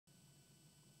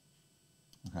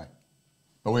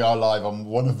But we are live on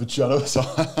one of the channels. all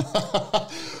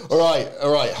right.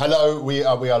 Hello, we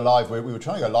are live. We were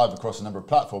trying to go live across a number of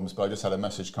platforms, but I just had a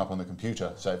message come up on the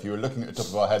computer. So if you were looking at the top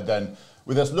of our head then,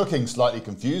 with us looking slightly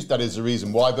confused, that is the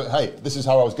reason why. But hey, this is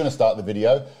how I was going to start the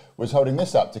video, was holding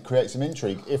this up to create some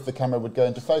intrigue if the camera would go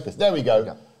into focus. There we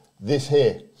go. This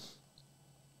here.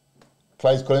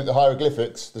 Clay's calling it the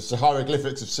hieroglyphics. The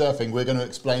hieroglyphics of surfing. We're going to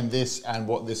explain this and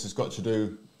what this has got to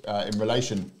do in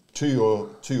relation to your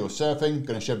surfing.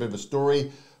 Going to share a bit of a story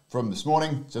from this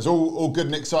morning. So it's all good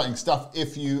and exciting stuff.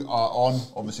 If you are on,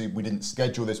 obviously we didn't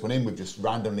schedule this one in, we've just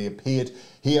randomly appeared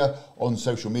here on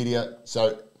social media.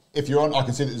 So if you're on, I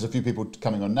can see that there's a few people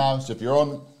coming on now. So if you're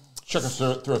on, check us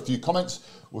through a few comments.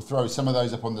 We'll throw some of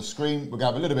those up on the screen. We're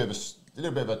gonna have a little bit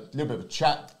of a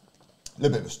chat, a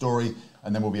little bit of a story,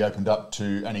 and then we'll be opened up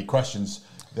to any questions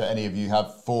that any of you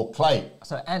have for Clay.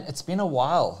 So, and it's been a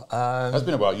while. It's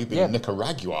been a while. You've been in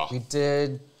Nicaragua. We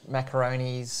did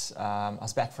macaronis. I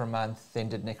was back for a month, then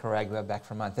did Nicaragua, back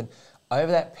for a month. And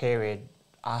over that period,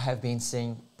 I have been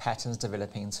seeing patterns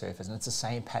developing in surfers, and it's the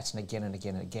same pattern again and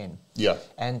again and again. Yeah.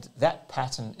 And that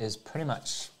pattern is pretty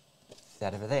much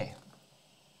that over there.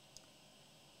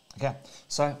 Okay,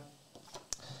 so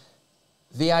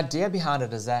the idea behind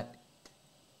it is that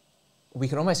we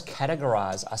can almost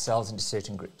categorize ourselves into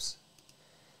certain groups.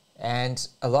 And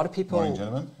a lot of people, Morning,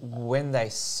 gentlemen. when they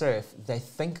surf, they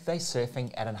think they're surfing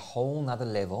at a whole nother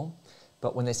level,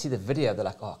 but when they see the video, they're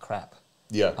like, oh crap,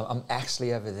 Yeah. I'm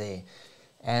actually over there.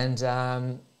 And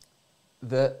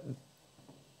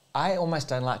I almost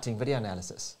don't like doing video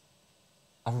analysis.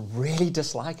 I really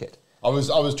dislike it. I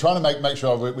was trying to make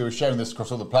sure we were sharing this across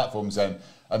all the platforms then,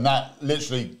 and that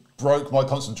literally broke my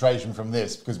concentration from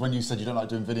this, because when you said you don't like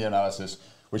doing video analysis,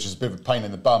 which is a bit of a pain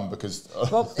in the bum because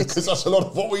because that's a lot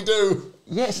of what we do.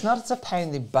 Yeah, it's a pain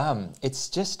in the bum. It's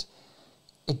just,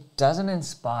 it doesn't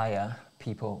inspire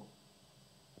people,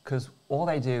 because all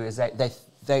they do is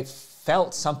they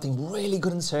felt something really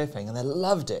good in surfing and they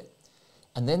loved it,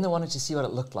 and then they wanted to see what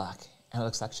it looked like, and it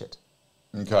looks like shit.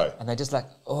 Okay. And they're just like,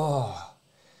 oh,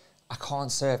 I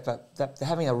can't surf, but they're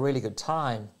having a really good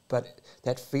time, but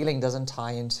that feeling doesn't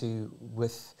tie into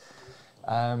with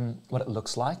what it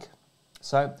looks like.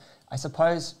 So I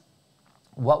suppose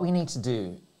what we need to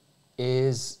do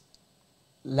is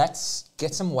let's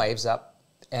get some waves up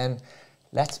and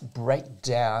let's break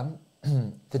down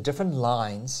the different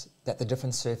lines that the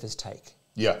different surfers take.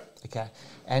 Yeah. Okay,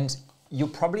 and you'll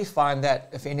probably find that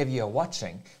if any of you are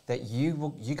watching, that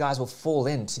you guys will fall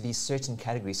into these certain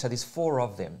categories. So there's 4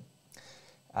 of them.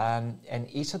 And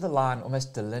each of the line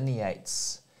almost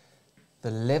delineates the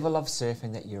level of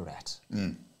surfing that you're at.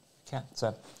 Okay,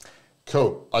 so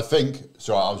cool. I think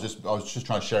so. I was just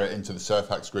trying to share it into the Surf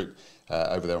Hacks group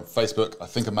over there on Facebook. I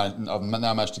think I've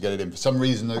now managed to get it in. For some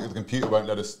reason, the computer won't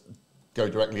let us go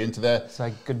directly into there. So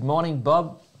good morning,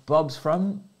 Bob. Bob's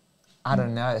from, I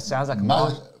don't know. It sounds like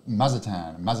Mazatlan.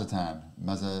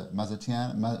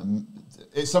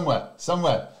 It's somewhere. I'm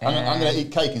going to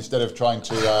eat cake instead of trying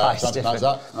to pronounce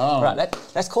that. Oh. Right,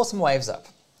 let's call some waves up.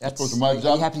 Let's call some waves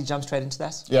up. Are you happy to jump straight into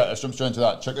that? Yeah, let's jump straight into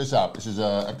that. Check this out. This is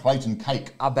a Clayton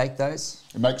cake. I baked those.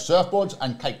 It makes surfboards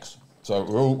and cakes. So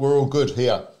we're all good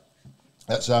here.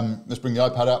 Let's bring the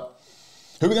iPad up.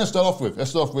 Who are we going to start off with?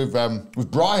 Let's start off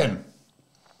with Brian.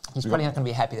 He's probably not going to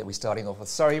be happy that we're starting off with.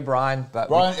 Sorry, Brian, but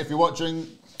Brian, if you're watching,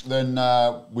 then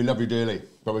we love you dearly,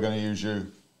 but we're going to use you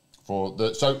for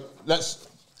the. So let's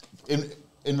in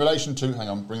relation to. Hang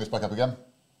on, bring this back up again.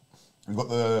 We've got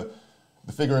the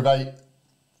figure of 8,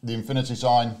 the infinity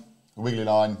sign, the wiggly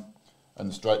line, and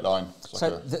the straight line.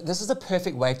 So this is a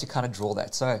perfect wave to kind of draw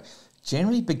that. So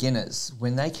generally beginners,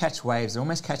 when they catch waves, they're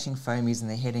almost catching foamies and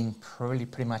they're heading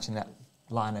pretty much in that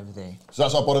line over there. So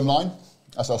that's our bottom line.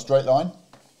 That's our straight line.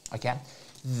 Okay.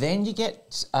 Then you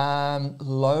get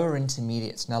lower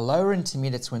intermediates. Now lower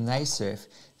intermediates, when they surf,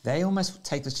 they almost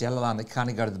take this yellow line. They kind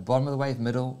of go to the bottom of the wave,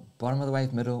 middle, bottom of the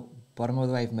wave, middle, bottom of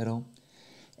the wave, middle.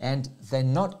 And they're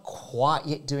not quite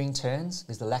yet doing turns.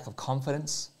 There's the lack of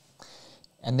confidence.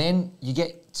 And then you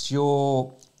get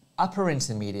your upper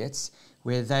intermediates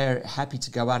where they're happy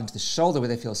to go out into the shoulder where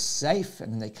they feel safe,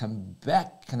 and then they come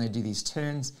back and they do these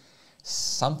turns,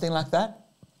 something like that.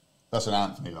 That's an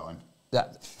Anthony line.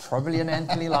 That probably an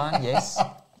Anthony line, yes.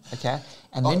 Okay.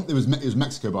 And then it was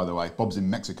Mexico, by the way. Bob's in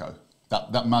Mexico.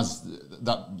 That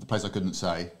place I couldn't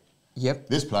say. Yep.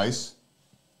 This place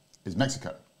is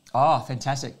Mexico. Oh,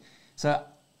 fantastic. So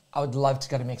I would love to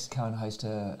go to Mexico and host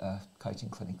a coaching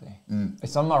clinic there.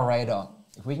 It's on my radar.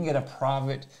 If we can get a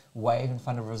private wave in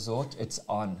front of a resort, it's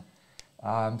on.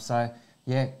 So,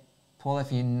 yeah, Paul,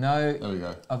 if you know there we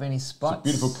go. of any spots.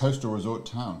 It's a beautiful coastal resort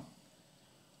town.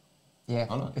 Yeah,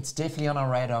 Hello. it's definitely on our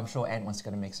radar. I'm sure Ant wants to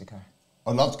go to Mexico.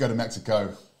 I'd love to go to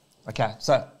Mexico. Okay,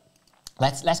 so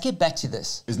let's get back to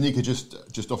this. Is Nika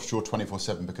just offshore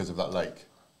 24/7 because of that lake?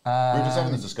 We were just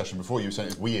having this discussion before. You were saying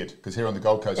it's weird because here on the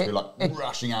Gold Coast we're like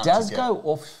rushing out. It does go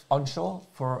off onshore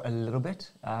for a little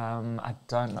bit. I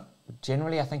don't know.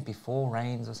 Generally, I think before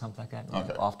rains or something like that.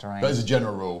 Okay. After rains. But as a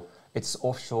general rule, it's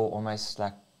offshore almost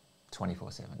like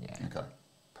 24/7. Yeah. okay.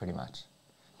 Pretty much.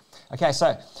 Okay,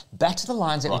 so back to the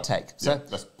lines that we take. So yeah,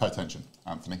 let's pay attention,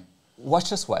 Anthony. watch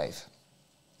this wave.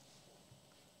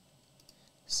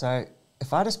 So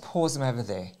if I just pause them over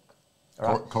there.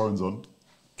 All right. Corin's on.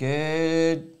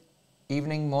 Good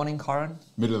evening, morning, Corin.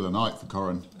 Middle of the night for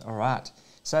Corin. All right.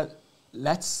 So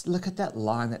let's look at that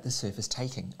line that the surf is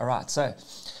taking. All right. So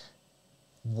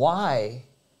why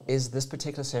is this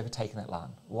particular surfer taking that line?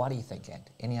 Why do you think, Ant?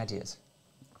 Any ideas?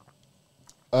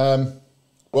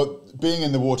 Well, being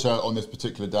in the water on this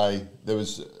particular day, there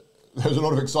was a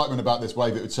lot of excitement about this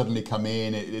wave. It would suddenly come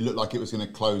in. It looked like it was going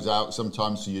to close out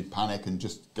sometimes, so you'd panic and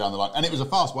just go down the line. And it was a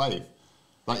fast wave.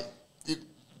 Like,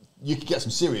 you could get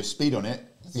some serious speed on it.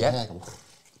 Yeah.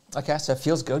 Okay, so it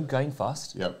feels good going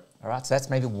fast. Yep. All right, so that's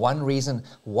maybe one reason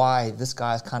why this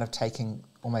guy is kind of taking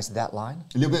almost that line.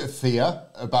 A little bit of fear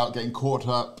about getting caught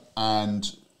up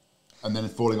and then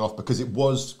falling off because it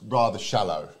was rather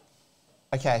shallow.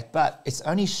 Okay, but it's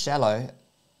only shallow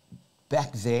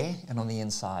back there and on the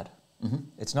inside. Mm-hmm.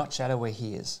 It's not shallow where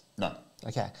he is. No.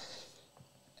 Okay.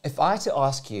 If I had to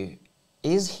ask you,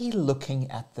 is he looking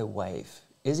at the wave?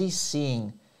 Is he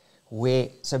seeing where...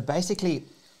 So basically,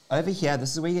 over here,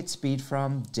 this is where you get speed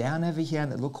from. Down over here in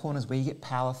the little corner is where you get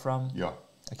power from. Yeah.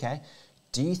 Okay.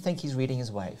 Do you think he's reading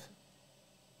his wave?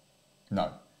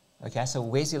 No. Okay, so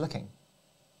where's he looking?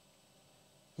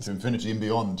 To infinity and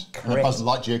beyond. Correct. In a Buzz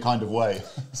Lightyear kind of way.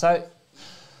 So...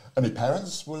 Any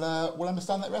parents will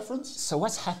understand that reference? So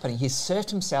what's happening? He's surfed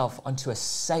himself onto a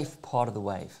safe part of the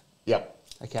wave. Yep.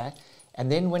 Okay?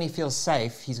 And then when he feels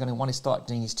safe, he's going to want to start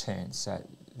doing his turn. So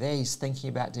there he's thinking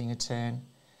about doing a turn,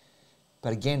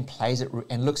 but again plays it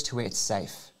and looks to where it's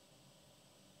safe.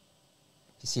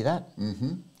 You see that?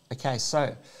 Mm-hmm. Okay,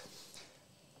 so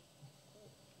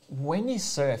when you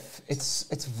surf,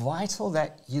 it's vital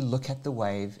that you look at the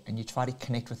wave and you try to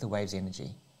connect with the wave's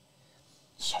energy.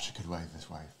 Such a good wave, this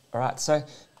wave. All right, so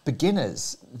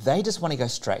beginners, they just want to go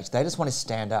straight. They just want to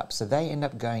stand up. So they end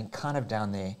up going kind of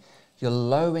down there. Your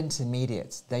low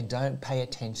intermediates, they don't pay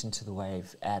attention to the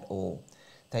wave at all.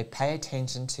 They pay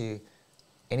attention to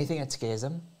anything that scares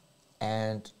them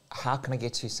and how can I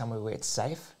get to somewhere where it's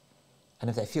safe? And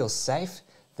if they feel safe,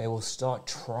 they will start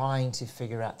trying to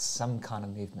figure out some kind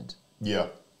of movement. Yeah.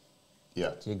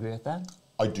 Yeah. Do you agree with that?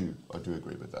 I do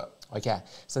agree with that. Okay,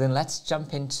 so then let's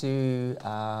jump into... We've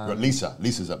got Lisa.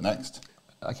 Lisa's up next.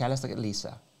 Okay, let's look at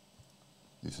Lisa.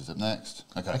 Lisa's up next.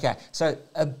 Okay. Okay, so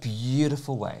a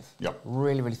beautiful wave. Yep.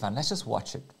 Really, really fun. Let's just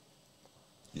watch it.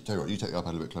 You tell you what, you take the iPad a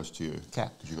little bit closer to you. Okay.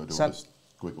 Because you've got to do So, all this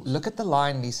squiggles. Look at the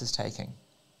line Lisa's taking.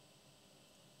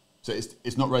 So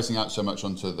it's not racing out so much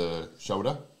onto the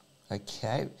shoulder.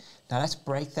 Okay, now let's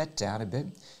break that down a bit.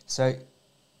 So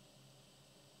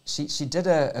she did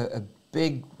a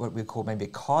big, what we call maybe a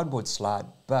cardboard slide,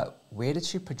 but where did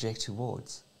she project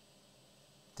towards?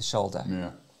 The shoulder.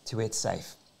 Yeah. To where it's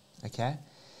safe. Okay?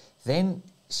 Then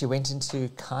she went into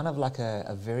kind of like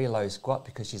a very low squat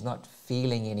because she's not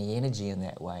feeling any energy in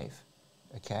that wave.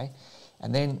 Okay?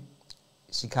 And then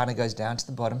she kind of goes down to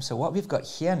the bottom. So what we've got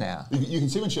here now... You can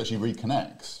see when she actually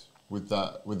reconnects with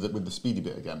that with the speedy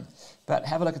bit again. But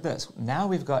have a look at this. Now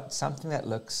we've got something that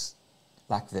looks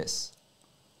like this.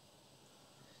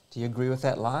 Do you agree with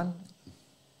that line?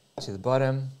 To the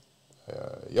bottom.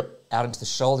 Yep. Out into the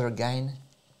shoulder again.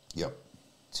 Yep.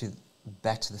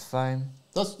 Back to the foam.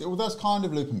 That's kind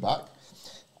of looping back.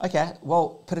 Okay,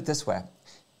 well, put it this way.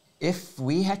 If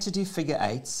we had to do figure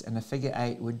eights, and a figure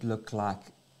eight would look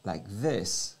like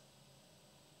this,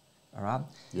 all right?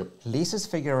 Yep. Lisa's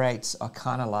figure eights are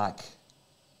kind of like...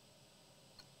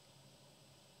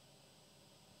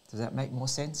 Does that make more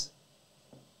sense?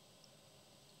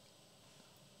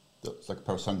 It's like a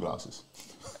pair of sunglasses.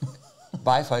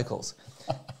 Bifocals.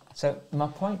 So my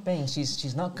point being,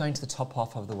 she's not going to the top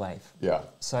half of the wave. Yeah.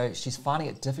 So she's finding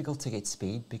it difficult to get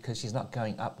speed because she's not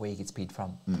going up where you get speed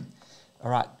from. Mm. All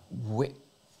right,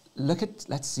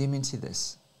 let's zoom into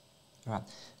this. All right,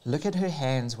 look at her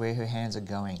hands, where her hands are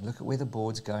going. Look at where the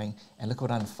board's going, and look what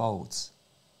unfolds.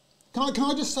 Can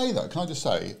I just say though? Can I just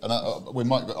say, and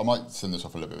I might send this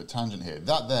off a little bit of a tangent here.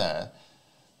 That there,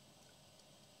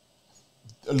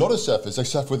 a lot of surfers, they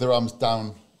surf with their arms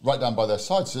down, right down by their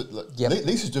sides. So, Yep.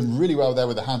 Lisa's doing really well there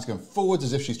with her hands going forwards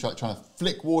as if she's trying to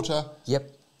flick water.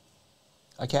 Yep.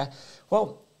 Okay.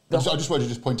 Well, I just wanted to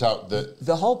just point out that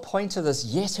the whole point of this,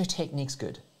 yes, her technique's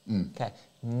good. Okay.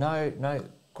 No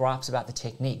gripes about the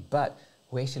technique, but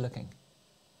where's she looking?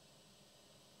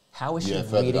 How is she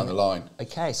further reading? down the line.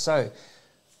 Okay, so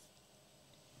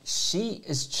she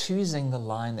is choosing the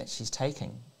line that she's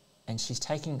taking, and she's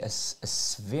taking a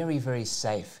very, very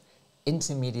safe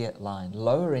intermediate line,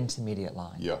 lower intermediate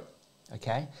line. Yeah.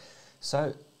 Okay,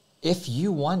 so if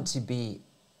you want to be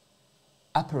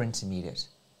upper intermediate,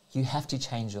 you have to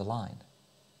change your line.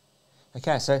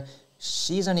 Okay, so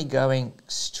she's only going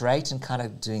straight and kind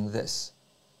of doing this.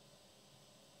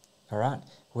 All right,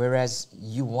 whereas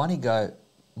you want to go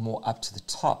more up to the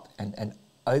top and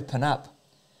open up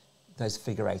those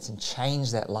figure eights and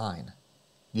change that line.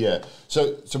 Yeah.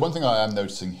 So one thing I am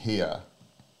noticing here,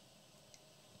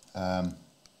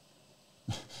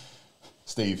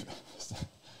 Steve,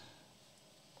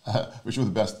 wish you all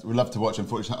the best. We'd love to watch.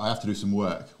 Unfortunately, I have to do some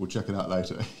work. We'll check it out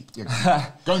later.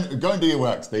 Go and do your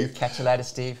work, Steve. Catch you later,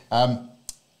 Steve. Oh,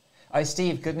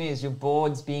 Steve, good news. Your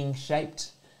board's being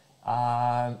shaped.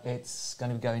 It's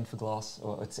going to go in for glass,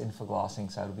 or it's in for glassing,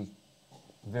 so it'll be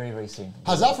very, very soon.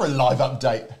 How's that for a live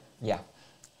update? Yeah.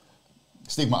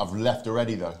 Steve might have left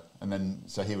already, though, and then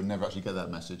so he would never actually get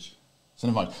that message. So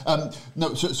never mind.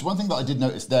 No, so one thing that I did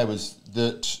notice there was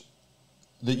that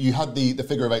you had the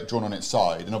figure of eight drawn on its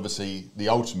side, and obviously the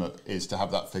ultimate is to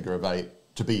have that figure of eight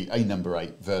to be a number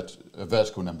eight, a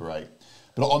vertical number eight.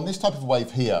 But on this type of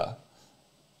wave here,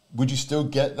 would you still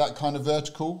get that kind of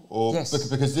vertical? Or yes.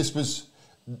 Because this was,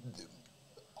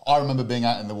 I remember being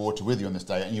out in the water with you on this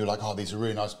day, and you were like, "Oh, these are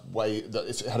really nice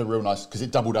it had a real nice because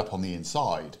it doubled up on the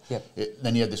inside. Yep.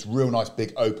 Then you had this real nice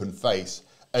big open face,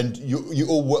 and you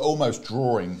all were almost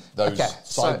drawing those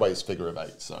sideways figure of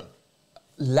eight. So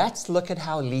let's look at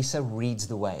how Lisa reads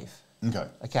the wave. Okay.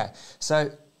 Okay. So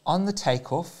on the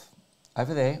takeoff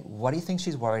over there, what do you think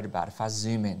she's worried about? If I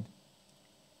zoom in,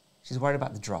 she's worried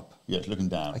about the drop. Yeah, it's looking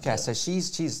down. Okay, yeah. so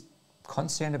she's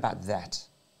concerned about that.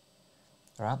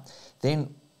 All right.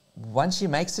 Then once she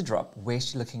makes the drop, where's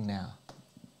she looking now?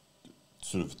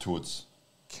 Sort of towards.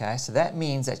 Okay, so that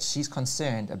means that she's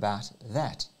concerned about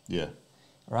that. Yeah.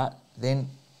 All right. Then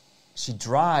she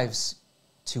drives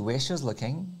to where she was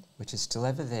looking, which is still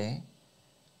over there.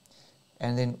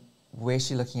 And then where's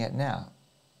she looking at now?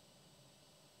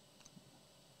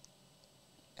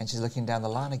 And she's looking down the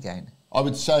line again. I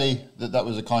would say that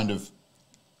was a kind of,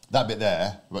 that bit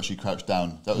there, where she crouched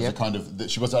down, that was a kind of,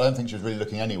 that I don't think she was really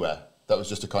looking anywhere. That was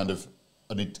just a kind of,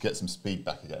 I need to get some speed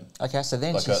back again. Okay, so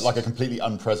then like a completely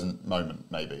unpresent moment,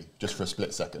 maybe, just for a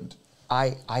split second.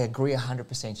 I agree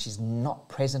 100%. She's not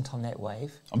present on that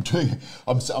wave. I'm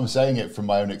saying it from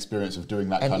my own experience of doing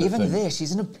that kind of thing. And even there,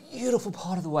 she's in a beautiful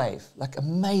part of the wave, like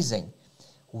amazing.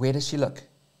 Where does she look?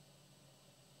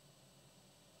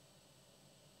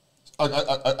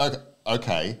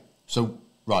 Okay, so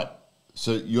right.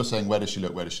 So you're saying where does she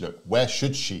look? Where does she look? Where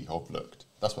should she have looked?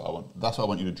 That's what I want. That's what I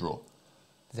want you to draw.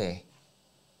 There.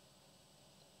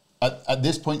 At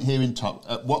this point here in time,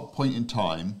 at what point in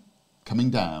time, coming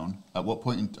down? At what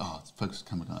point in? Focus.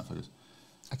 Camera can't focus.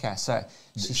 Okay, so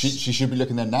she should be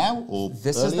looking there now, or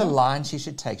this earlier? is the line she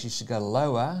should take. She should go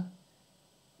lower,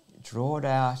 draw it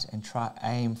out, and try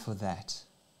aim for that.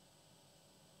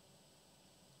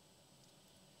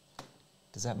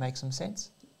 Does that make some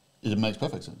sense? It makes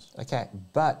perfect sense. Okay,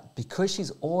 but because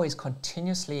she's always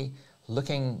continuously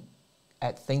looking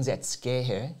at things that scare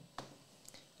her,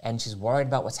 and she's worried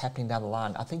about what's happening down the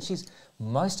line, I think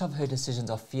most of her decisions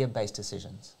are fear-based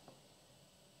decisions.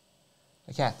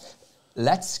 Okay,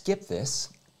 let's skip this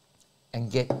and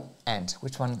get Ant.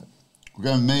 Which one? We're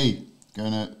going me.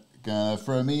 Gonna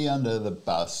throw me under the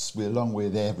bus along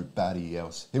with everybody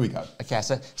else. Here we go. Okay,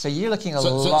 so you're looking a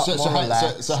lot more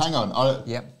relaxed. So hang on.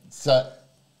 Yep. So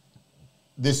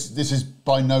this is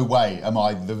by no way am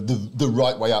I the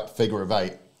right way up figure of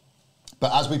eight.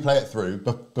 But as we play it through,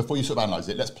 before you sort of analyse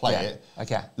it, let's play it.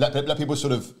 Okay. Let people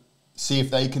sort of see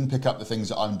if they can pick up the things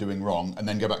that I'm doing wrong, and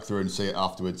then go back through and see it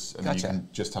afterwards, and then you can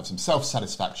just have some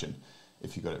self-satisfaction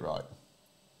if you got it right.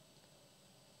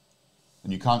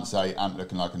 And you can't say Ant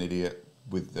looking like an idiot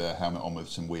with the helmet on with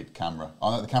some weird camera. Oh,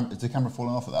 no, is the camera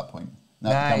falling off at that point? No,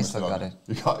 the camera's still got it.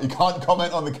 You can't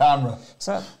comment on the camera.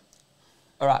 So,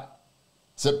 all right.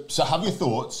 So have your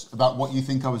thoughts about what you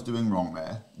think I was doing wrong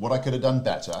there, what I could have done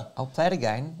better. I'll play it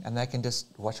again, and they can just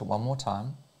watch it one more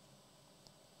time.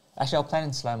 Actually, I'll play it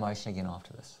in slow motion again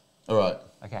after this. All right.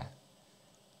 Okay.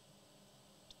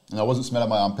 And I wasn't smelling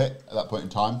my armpit at that point in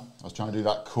time. I was trying to do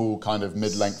that cool kind of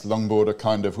mid-length longboarder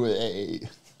kind of. Okay,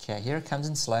 here it comes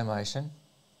in slow motion.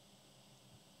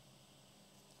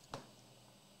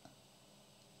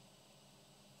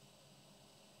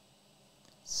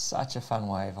 Such a fun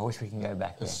wave. I wish we can go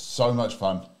back there. It's so much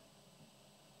fun.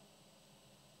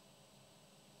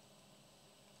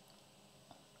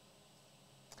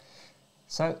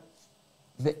 So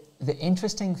the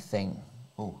interesting thing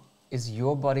is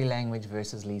your body language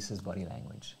versus Lisa's body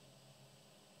language.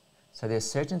 So there's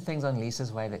certain things on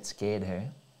Lisa's wave that scared her,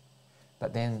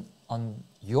 but then on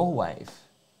your wave,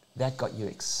 that got you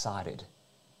excited.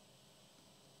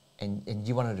 And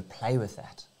you wanted to play with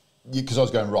that. Because I was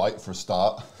going right for a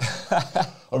start.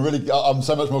 I'm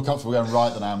so much more comfortable going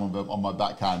right than I am on my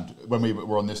backhand. When we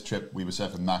were on this trip, we were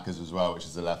surfing Macca's as well, which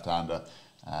is the left-hander.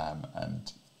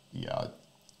 And yeah,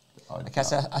 okay,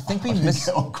 so I think we didn't missed...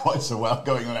 get on quite so well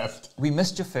going left. We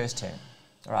missed your first turn.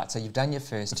 All right, so you've done your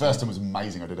first The first turn was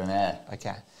amazing. I did an air.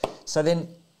 Okay. So then,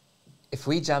 if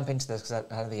we jump into this,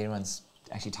 because I don't think anyone's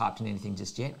actually typed in anything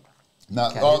just yet. No,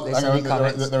 Okay,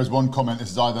 there is one comment.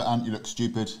 This is either Ant, you look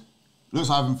stupid. Looks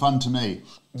like having fun to me.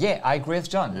 Yeah, I agree with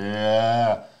John.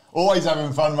 Yeah. Always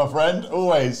having fun, my friend.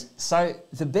 Always. So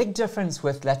the big difference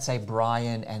with, let's say,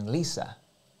 Brian and Lisa,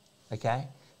 okay?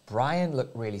 Brian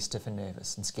looked really stiff and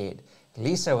nervous and scared.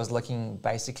 Lisa was looking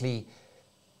basically,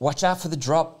 watch out for the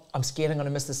drop. I'm scared I'm going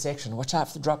to miss the section. Watch out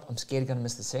for the drop. I'm scared I'm going to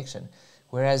miss the section.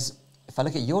 Whereas if I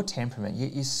look at your temperament,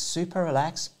 you're super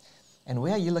relaxed. And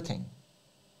where are you looking?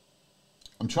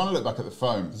 I'm trying to look back at the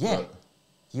phone. Yeah,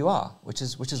 you are, which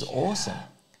is awesome.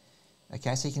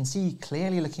 Okay, so you can see you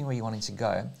clearly looking where you're wanting to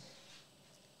go.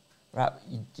 Right,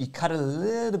 you cut a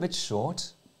little bit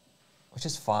short, which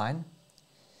is fine.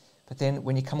 But then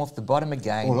when you come off the bottom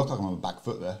again... Oh, look like I'm on the back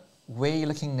foot there. Where are you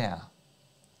looking now?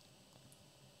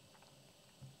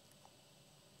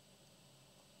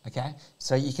 Okay,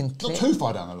 so you can... Not too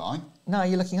far down the line. No,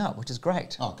 you're looking up, which is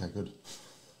great. Oh, okay, good.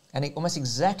 And almost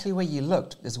exactly where you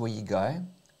looked is where you go.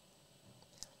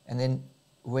 And then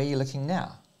where are you looking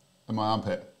now? And my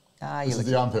armpit. This is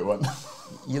the armpit one.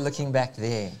 You're looking back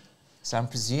there. So I'm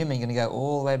presuming you're going to go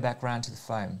all the way back around to the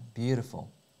foam.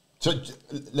 Beautiful. So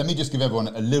let me just give everyone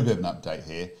a little bit of an update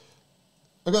here.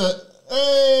 Look at that.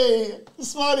 Hey,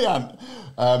 smiley ant.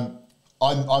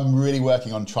 I'm really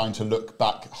working on trying to look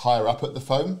back higher up at the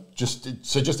foam. Just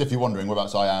if you're wondering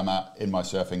whereabouts I am at in my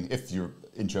surfing, if you're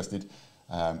interested,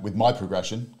 with my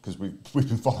progression, because we've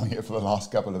been following it for the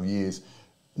last couple of years.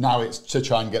 Now it's to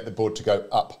try and get the board to go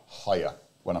up higher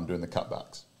when I'm doing the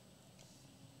cutbacks.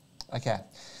 Okay.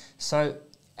 So,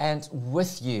 and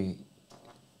with you,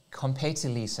 compared to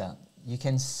Lisa, you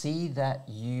can see that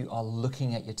you are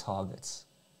looking at your targets.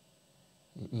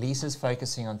 Lisa's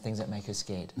focusing on things that make her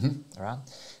scared. All right?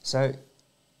 So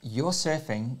you're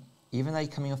surfing, even though you're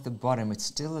coming off the bottom, it's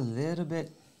still a little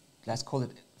bit, let's call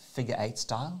it figure 8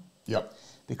 style. Yep.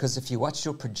 Because if you watch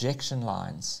your projection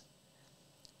lines,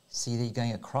 see that you're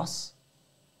going across.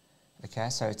 Okay,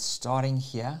 so it's starting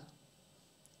here.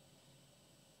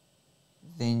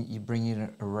 Then you bring it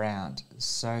around.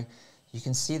 So you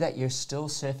can see that you're still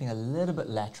surfing a little bit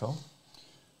lateral.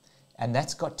 And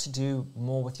that's got to do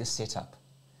more with your setup.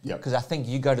 Yep. Because I think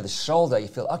you go to the shoulder, you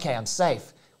feel, okay, I'm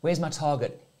safe. Where's my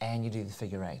target? And you do the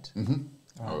figure 8.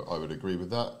 Mm-hmm. Right. I would agree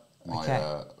with that.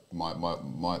 Okay.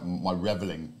 My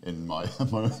reveling in my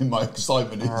my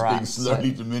excitement is being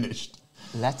slowly diminished.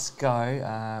 Let's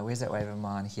go. Where's that wave of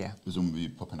mine? Here. There's one with you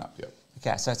popping up, yeah.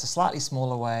 Okay, so it's a slightly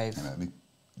smaller wave. Let me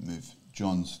move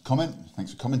John's comment.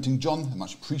 Thanks for commenting, John.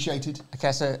 Much appreciated.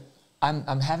 Okay, so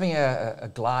I'm having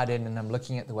a glide in and I'm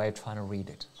looking at the wave trying to read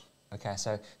it. Okay,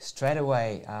 so straight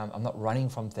away, I'm not running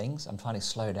from things. I'm trying to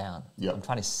slow down. Yep. I'm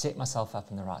trying to set myself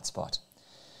up in the right spot.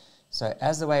 So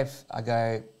as the wave, I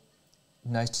go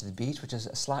nose to the beach, which is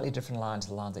a slightly different line to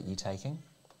the line that you're taking.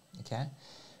 Okay,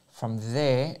 from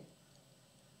there,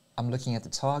 I'm looking at the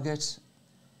target,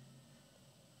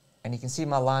 and you can see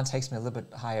my line takes me a little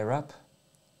bit higher up.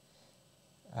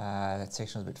 That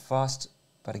section was a bit fast,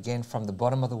 but again, from the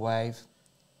bottom of the wave,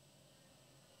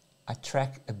 I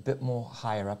track a bit more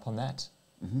higher up on that.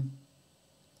 Mm-hmm.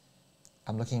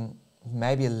 I'm looking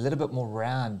maybe a little bit more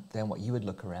round than what you would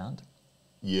look around.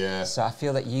 Yeah. So I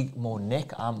feel that you more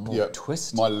neck, I'm more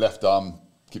twist. My left arm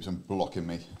keeps on blocking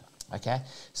me. Okay,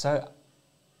 so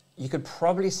you could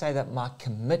probably say that my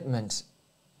commitment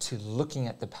to looking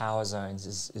at the power zones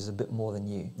is a bit more than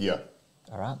you. Yeah.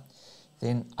 All right.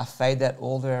 Then I fade that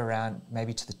all the way around,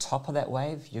 maybe to the top of that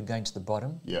wave. You're going to the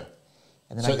bottom. Yeah.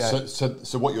 And then I go.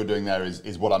 So what you're doing there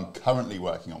is what I'm currently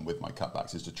working on with my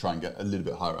cutbacks is to try and get a little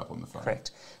bit higher up on the foam.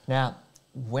 Correct. Now,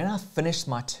 when I finish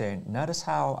my turn, notice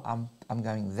how I'm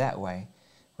going that way.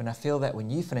 When I feel that when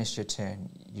you finish your turn,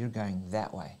 you're going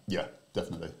that way. Yeah,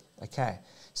 definitely. Okay.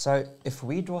 So if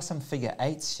we draw some figure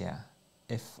 8s here,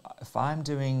 if I'm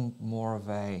doing more of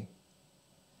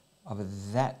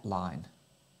that line,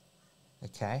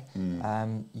 Okay,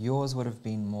 yours would have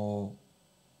been more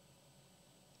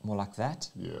like that.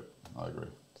 Yeah, I agree.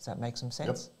 Does that make some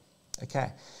sense? Yep.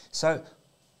 Okay, so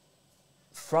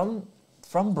from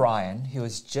Brian, who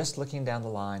was just looking down the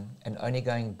line and only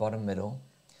going bottom middle,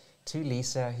 to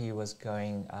Lisa, who was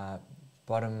going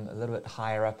bottom a little bit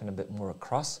higher up and a bit more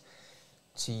across,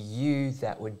 to you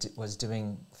that was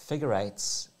doing figure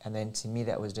eights, and then to me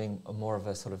that was doing more of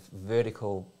a sort of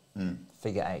vertical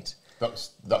figure eight.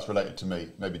 That's related to me.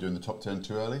 Maybe doing the top 10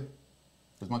 too early.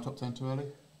 Was my top 10 too early?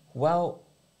 Well,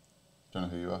 Don't know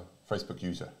who you are. Facebook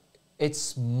user.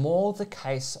 it's more the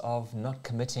case of not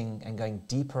committing and going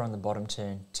deeper on the bottom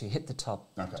turn to hit the top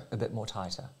a bit more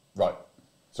tighter. Right.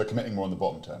 So committing more on the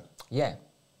bottom 10. Yeah.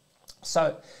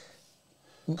 So,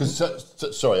 Because,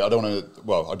 sorry, I don't want to,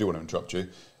 well, I do want to interrupt you.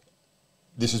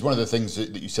 This is one of the things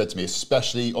that you said to me,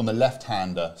 especially on the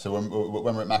left-hander. So when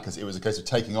we're at Macca's, it was a case of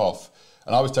taking off.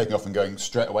 And I was taking off and going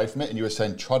straight away from it. And you were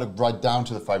saying, try to ride down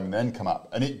to the frame and then come up.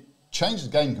 And it changed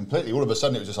the game completely. All of a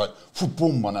sudden, it was just like,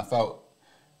 boom, and I felt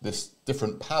this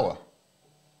different power.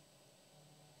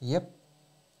 Yep.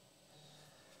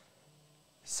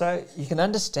 So you can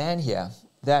understand here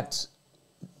that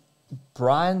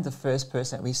Brian, the first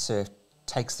person that we surfed,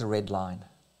 takes the red line.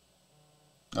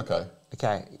 Okay.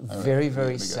 Okay,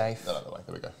 very safe. That out of the way.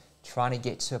 There we go. Trying to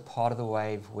get to a part of the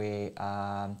wave where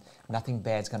nothing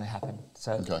bad's going to happen.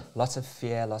 So lots of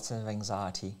fear, lots of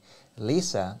anxiety.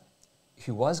 Lisa,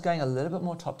 who was going a little bit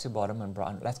more top to bottom, and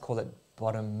Brian, let's call it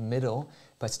bottom middle,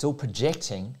 but still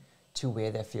projecting to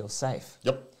where they feel safe.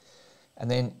 Yep.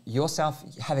 And then yourself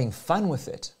having fun with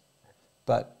it,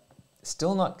 but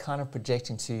still not kind of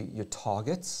projecting to your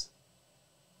targets.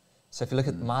 So if you look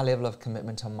at my level of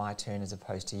commitment on my turn as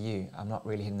opposed to you, I'm not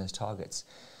really hitting those targets.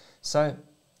 So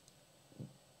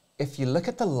if you look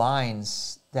at the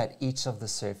lines that each of the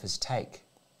surfers take,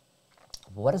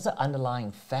 what is the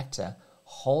underlying factor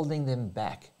holding them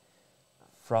back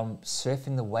from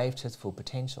surfing the wave to its full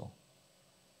potential?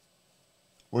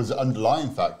 What is the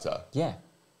underlying factor? Yeah.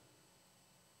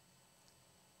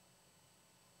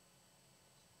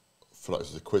 I feel like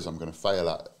this is a quiz I'm going to fail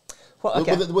at. Well,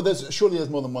 okay. Well, surely there's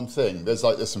more than one thing. There's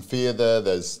some fear there.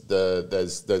 There's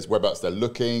whereabouts they're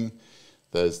looking.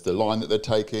 There's the line that they're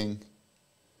taking.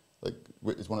 Like,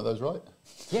 is one of those right?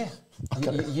 Yeah.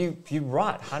 Okay. You're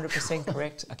right. 100%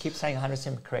 correct. I keep saying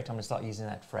 100% correct. I'm going to start using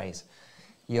that phrase.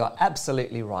 You are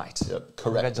absolutely right. Yep.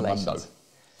 Correct. Congratulations.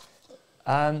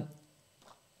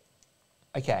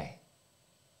 Okay.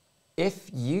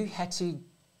 If you had to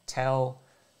tell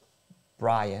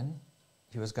Brian,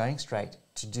 who was going straight,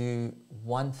 to do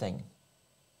one thing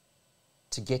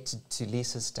to get to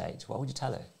Lisa's stage, what would you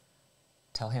tell her?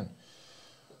 Tell him.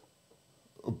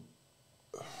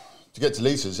 To get to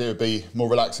Lisa's, it would be more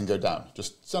relaxed and go down.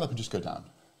 Just stand up and just go down.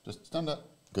 Just stand up,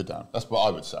 go down. That's what I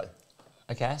would say.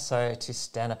 Okay, so to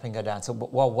stand up and go down. So,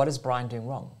 well, what is Brian doing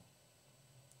wrong?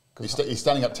 He's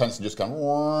standing up tense and just going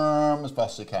as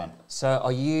fast as he can. So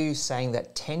are you saying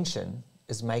that tension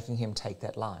is making him take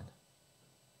that line?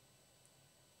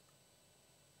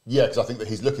 Yeah, because I think that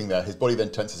he's looking there. His body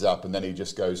then tenses up and then he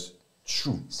just goes...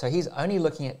 Shoo. So he's only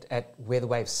looking at where the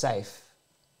wave's safe,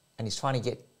 and he's trying to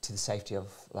get to the safety of,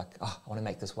 like, oh, I want to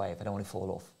make this wave. I don't want to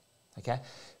fall off. Okay?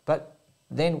 But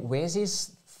then where's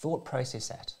his thought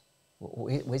process at?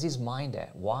 Where's his mind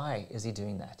at? Why is he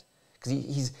doing that?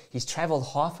 Because he's traveled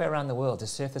halfway around the world to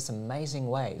surf this amazing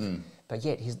wave, but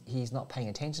yet he's not paying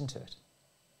attention to it.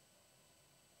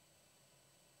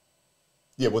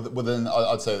 Yeah, well then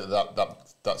I'd say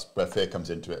that's where fear comes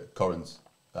into it. Corin's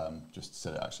just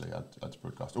said it actually. I had to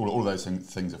broadcast. All of those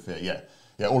things are fear.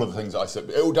 Yeah. All of the things that I said.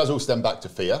 It does all stem back to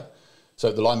fear.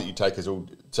 So the line that you take is all.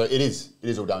 So it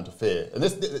is all down to fear. And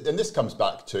this comes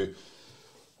back to.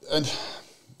 And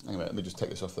anyway, let me just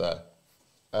take this off there.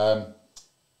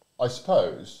 I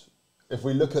suppose if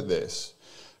we look at this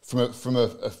from a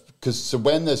because so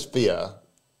when there's fear.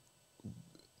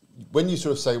 When you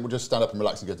sort of say, well, just stand up and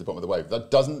relax and get to the bottom of the wave, that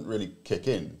doesn't really kick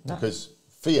in because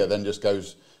fear then just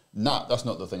goes, nah, that's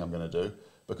not the thing I'm going to do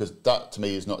because that to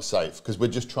me is not safe because we're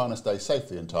just trying to stay safe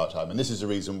the entire time. And this is the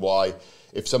reason why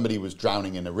if somebody was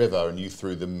drowning in a river and you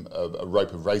threw them a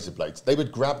rope of razor blades, they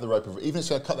would grab the rope of, even if it's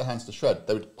going to cut their hands to shred,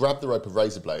 they would grab the rope of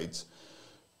razor blades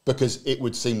because it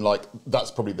would seem like that's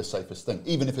probably the safest thing,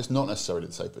 even if it's not necessarily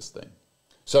the safest thing.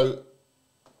 So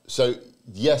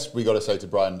yes, we got to say to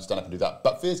Brian, stand up and do that,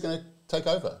 but fear's going to take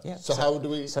over. Yeah. So how do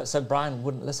we? So Brian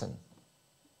wouldn't listen.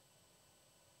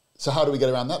 So how do we get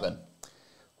around that then?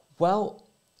 Well,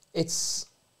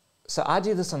 so I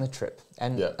do this on the trip,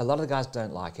 and a lot of the guys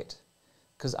don't like it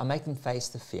because I make them face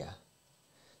the fear.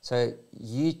 So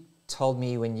you told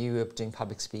me when you were doing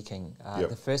public speaking, Yep.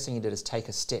 the first thing you did is take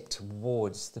a step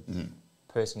towards the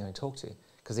person you're going to talk to,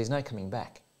 because there's no coming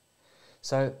back.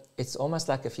 So it's almost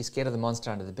like if you're scared of the monster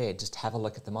under the bed, just have a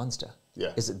look at the monster.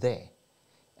 Yeah. Is it there?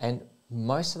 And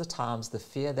most of the times, the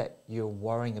fear that you're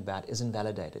worrying about isn't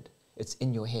validated. It's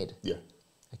in your head. Yeah.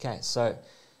 Okay, so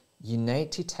you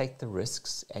need to take the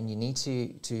risks, and you need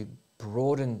to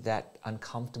broaden that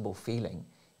uncomfortable feeling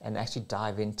and actually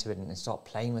dive into it and start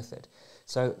playing with it.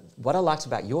 So what I liked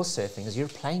about your surfing is you're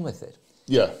playing with it.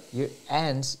 Yeah.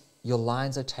 And your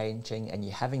lines are changing, and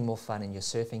you're having more fun, and your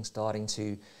surfing starting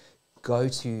to go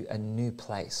to a new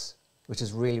place, which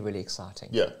is really, really exciting.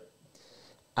 Yeah.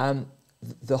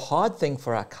 The hard thing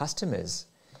for our customers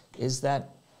is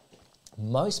that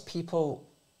most people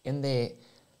in their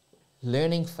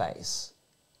learning phase,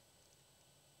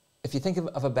 if you think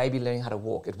of a baby learning how to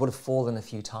walk, it would have fallen a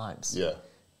few times. Yeah.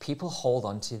 People hold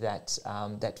on to that,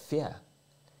 that fear,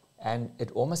 and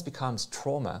it almost becomes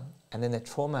trauma, and then that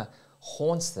trauma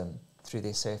haunts them through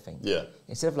their surfing. Yeah.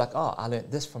 Instead of like, oh, I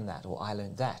learned this from that, or I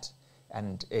learned that,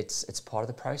 and it's part of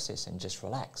the process, and just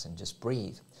relax and just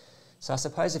breathe. So I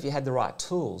suppose if you had the right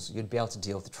tools, you'd be able to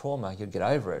deal with the trauma, you'd get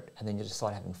over it, and then you'd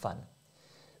start having fun.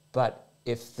 But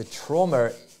if the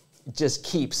trauma just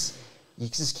keeps, you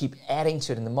just keep adding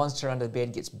to it, and the monster under the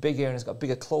bed gets bigger, and it's got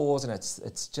bigger claws, and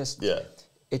it's just, Yeah.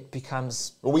 it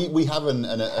becomes Well, we have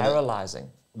paralyzing.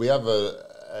 we have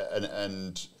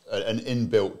an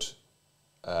inbuilt,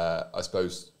 I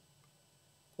suppose,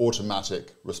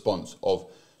 automatic response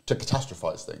to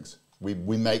catastrophize things.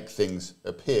 We make things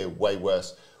appear way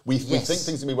worse. We think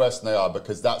things can be worse than they are,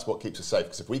 because that's what keeps us safe.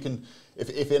 Because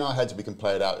if in our heads we can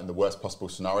play it out in the worst possible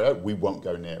scenario, we won't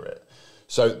go near it.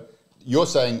 So you're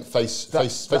saying face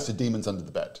the demons under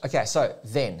the bed. Okay, so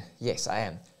then, yes, I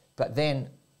am. But then,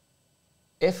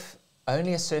 if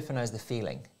only a surfer knows the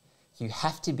feeling, you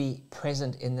have to be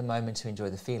present in the moment to enjoy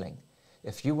the feeling.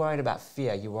 If you're worried about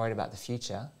fear, you're worried about the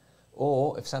future.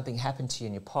 Or if something happened to you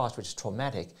in your past, which is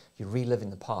traumatic, you're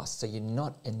reliving the past. So you're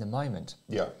not in the moment.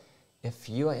 Yeah. If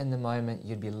you are in the moment,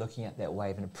 you'd be looking at that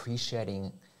wave and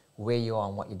appreciating where you are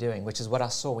and what you're doing, which is what I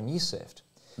saw when you surfed.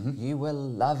 You were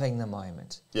loving the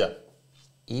moment. Yeah.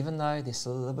 Even though there's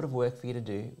still a little bit of work for you to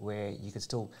do, where you could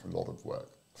still A lot of work.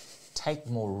 take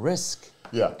more risk,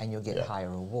 Yeah. and you'll get a higher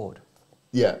reward.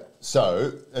 Yeah.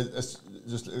 So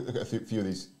just look at a few of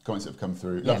these comments that have come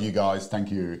through. Love you guys.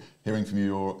 Thank you. Hearing from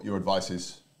you, your advice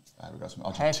is. We've got some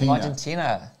Argentina. Hey, from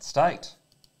Argentina, stoked.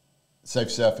 Safe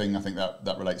surfing. I think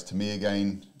that relates to me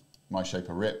again. My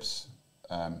shaper rips.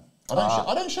 I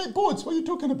don't shape boards. What are you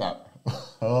talking about?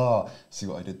 Oh, see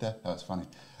what I did there? That was funny.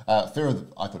 I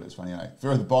thought it was funny. Anyway.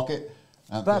 Fear of the pocket.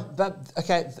 But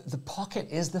okay, the pocket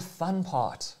is the fun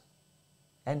part,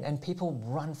 and people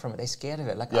run from it. They're scared of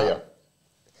it. Like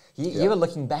you were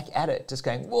looking back at it, just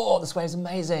going, "Whoa, this wave's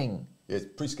amazing." Yeah, it's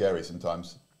pretty scary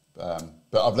sometimes.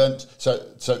 But I've learned. So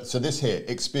this here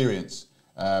experience.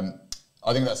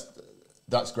 I think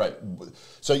that's great.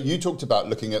 So you talked about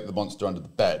looking at the monster under the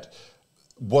bed.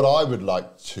 What I would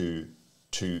like to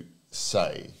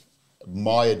say,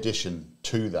 my addition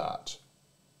to that,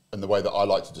 and the way that I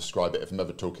like to describe it if I'm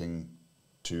ever talking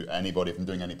to anybody, if I'm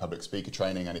doing any public speaker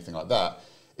training, anything like that,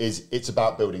 is it's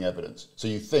about building evidence. So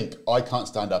you think, I can't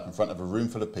stand up in front of a room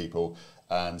full of people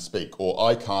and speak, or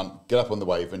I can't get up on the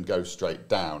wave and go straight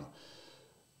down.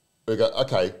 We go,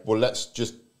 okay, well, let's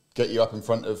just get you up in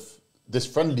front of this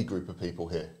friendly group of people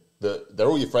here. They're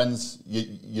all your friends,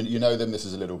 you know them, this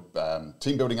is a little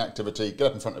team building activity, get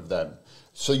up in front of them.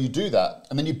 So you do that,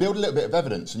 and then you build a little bit of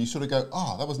evidence, and you sort of go,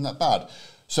 that wasn't that bad.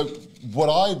 So what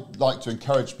I'd like to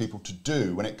encourage people to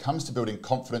do when it comes to building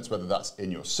confidence, whether that's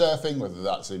in your surfing, whether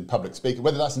that's in public speaking,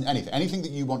 whether that's in anything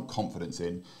that you want confidence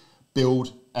in,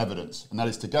 build evidence. And that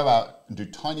is to go out and do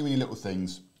tiny, weeny little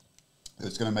things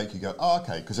that's going to make you go,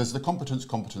 okay, because there's the competence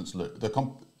loop, the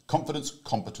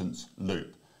confidence-competence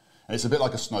loop. And it's a bit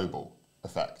like a snowball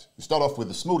effect. You start off with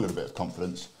a small little bit of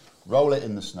confidence, roll it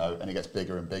in the snow, and it gets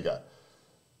bigger and bigger.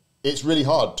 It's really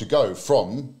hard to go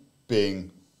from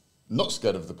being not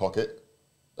scared of the pocket,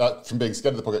 from being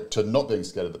scared of the pocket to not being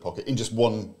scared of the pocket in just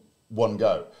one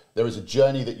go. There is a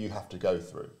journey that you have to go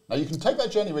through. Now, you can take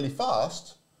that journey really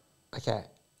fast. Okay.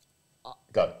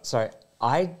 Go. So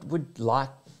I would like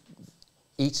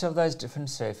each of those different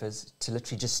surfers to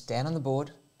literally just stand on the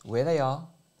board where they are,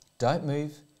 don't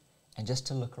move, and just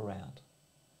to look around.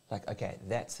 Like, okay,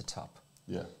 that's the top.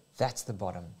 Yeah. That's the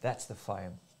bottom. That's the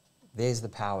foam. There's the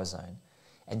power zone.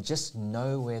 And just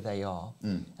know where they are.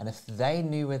 And if they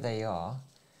knew where they are,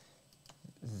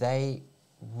 they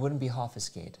wouldn't be half as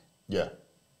scared. Yeah.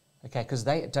 Okay, because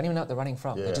they don't even know what they're running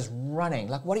from. Yeah. They're just running.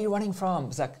 Like, what are you running from?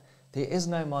 It's like, There is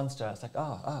no monster. It's like,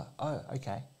 oh,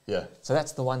 okay. Yeah. So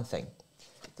that's the one thing.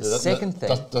 The Yeah, second thing,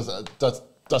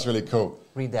 that's really cool.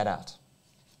 read that out.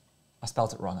 I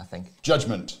spelt it wrong, I think.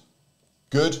 Judgment.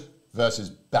 Good versus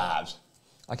bad.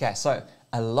 Okay, so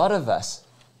a lot of us,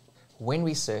 when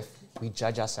we surf, we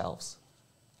judge ourselves.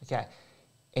 Okay,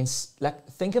 like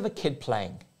think of a kid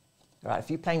playing. Right, if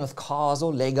you're playing with cars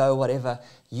or Lego, whatever,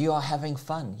 you are having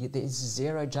fun. There's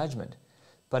zero judgment.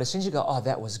 But as soon as you go, oh,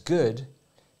 that was good,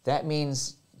 that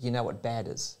means you know what bad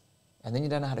is. And then you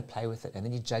don't know how to play with it, and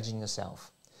then you're judging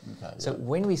yourself. Okay, So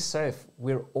when we surf,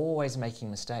 we're always making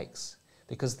mistakes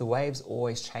because the wave's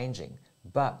always changing.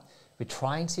 But we're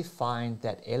trying to find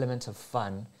that element of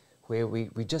fun where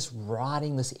we're just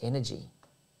riding this energy.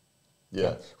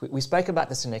 Yeah. We spoke about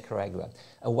this in Nicaragua.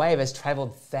 A wave has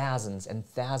traveled thousands and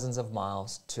thousands of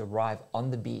miles to arrive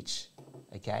on the beach,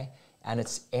 okay? And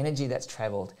it's energy that's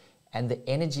traveled, and the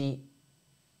energy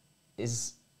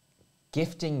is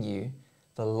gifting you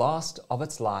the last of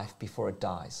its life before it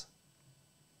dies.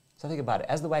 So think about it.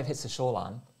 As the wave hits the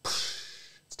shoreline,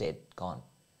 it's dead, gone.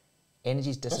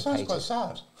 Energy's That dissipated. sounds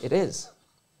quite sad. It is,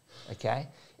 okay?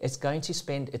 It's going to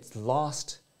spend its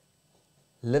last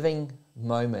living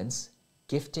moments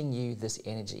gifting you this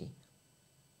energy,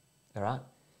 all right?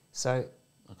 So...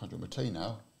 I can't drink my tea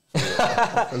now.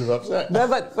 I'm a little upset. No,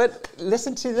 but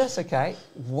listen to this, okay?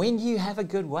 When you have a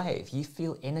good wave, you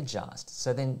feel energized.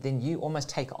 So then you almost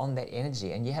take on that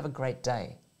energy and you have a great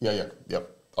day.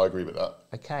 Yep. I agree with that.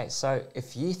 Okay, so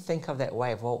if you think of that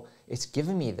wave, well, it's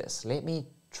given me this. Let me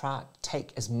try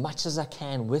take as much as I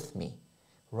can with me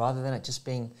rather than it just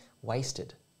being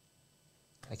wasted.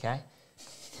 Okay?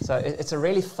 So it's a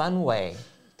really fun way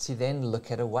to then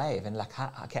look at a wave and like,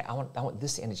 okay, I want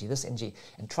this energy,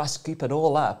 and try scoop it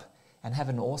all up and have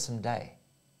an awesome day.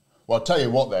 Well, I'll tell you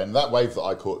what then, that wave that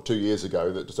I caught 2 years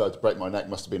ago that decided to break my neck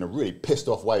must have been a really pissed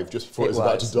off wave just before it was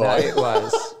about to die. No, it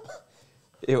was.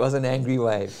 It was an angry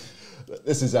wave.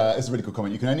 This is a really cool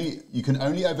comment. You can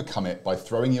only overcome it by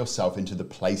throwing yourself into the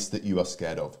place that you are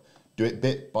scared of. Do it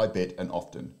bit by bit and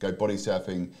often. Go body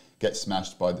surfing, get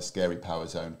smashed by the scary power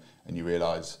zone, and you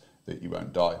realise that you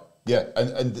won't die. Yeah,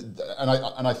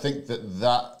 and I think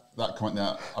that comment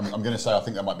there, I'm going to say I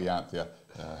think that might be Anthea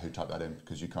who typed that in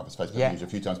because you can't put Facebook news a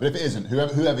few times. But if it isn't,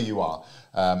 whoever you are,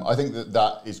 I think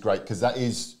that is great because that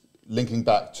is linking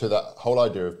back to that whole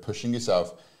idea of pushing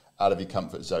yourself out of your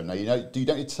comfort zone. Now, you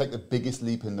don't need to take the biggest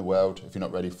leap in the world if you're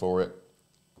not ready for it,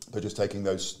 but just taking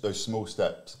those small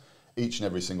steps each and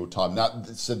every single time. Now,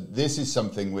 so this is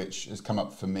something which has come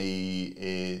up for me,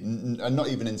 and not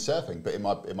even in surfing, but in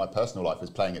my personal life, is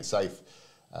playing it safe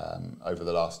over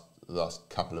the last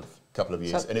couple of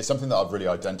years, and it's something that I've really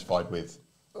identified with.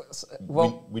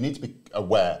 Well, we need to be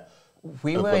aware.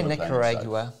 We were in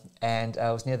Nicaragua, and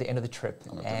I was near the end of the trip,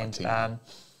 and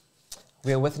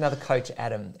we were with another coach,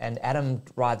 Adam, and Adam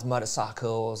rides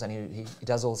motorcycles and he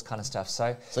does all this kind of stuff.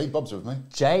 So he bobs with me.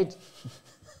 Jade,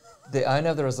 the owner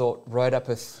of the resort, rode up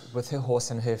with her horse,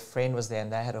 and her friend was there,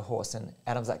 and they had a horse, and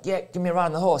Adam's like, yeah, give me a ride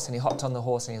on the horse, and he hopped on the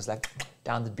horse, and he was like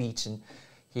down the beach, and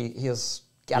he was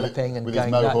galloping and going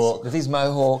nuts with his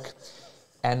mohawk,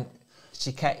 and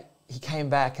he came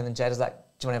back, and then Jade was like,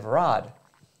 do you want to have a ride?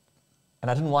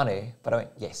 And I didn't want to, but I went,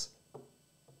 yes,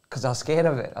 because I was scared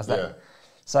of it. I was like,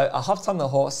 so I hopped on the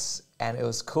horse, and it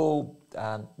was cool,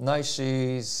 no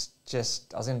shoes,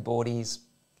 I was in boardies,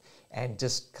 and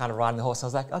just kind of riding the horse. I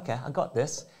was like, okay, I got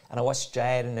this. And I watched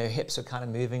Jade, and her hips were kind of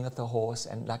moving with the horse,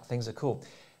 and like things are cool.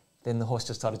 Then the horse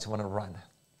just started to want to run.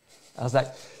 I was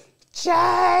like,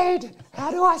 Jade,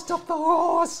 how do I stop the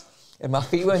horse? And my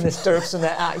feet were in the stirrups and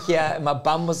they're out here, and my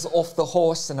bum was off the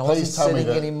horse, and I wasn't sitting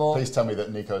anymore. Please tell me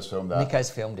that Nico's filmed that. Nico's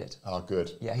filmed it. Oh,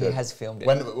 good. Yeah, good. he has filmed it.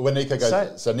 When Nico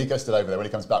goes, so Nico's still over there. When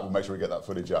he comes back, we'll make sure we get that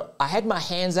footage up. I had my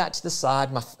hands out to the side.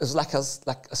 It was like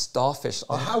a starfish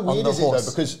on, how weird on the is horse. it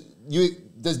though? Because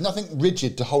there's nothing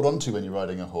rigid to hold on to when you're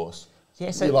riding a horse.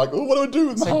 Yeah, so you're like, oh, what do I do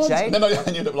with my hands? Jade, and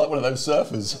then you end up like one of those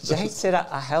surfers. Jade said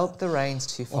I held the reins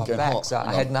too far back, so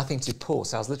I had nothing to pull.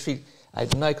 So I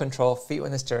had no control, feet were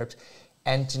in the stirrups.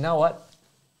 And do you know what?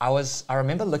 I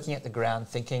remember looking at the ground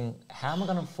thinking, how am I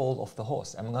going to fall off the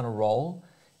horse? Am I going to roll?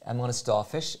 Am I going to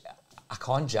starfish? I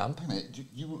can't jump. Wait a minute,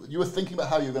 you were thinking about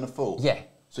how you were going to fall? Yeah.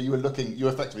 So you were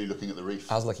effectively looking at the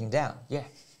reef? I was looking down, yeah.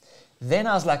 Then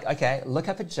I was like, okay, look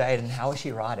up at Jade and how is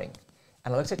she riding?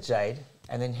 And I looked at Jade,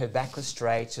 and then her back was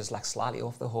straight, she was like slightly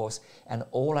off the horse, and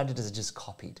all I did is just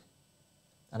copied.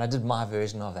 And I did my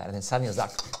version of that, and then suddenly I was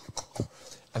like,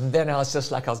 and then I was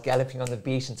just like, I was galloping on the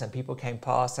beach, and some people came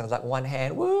past, and I was like, one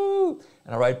hand, woo!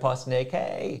 And I rode past Nick,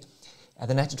 hey! And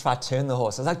then I had to try to turn the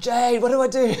horse. I was like, Jade, what do I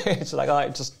do? She's like, oh,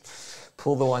 just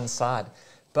pull the one side.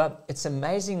 But it's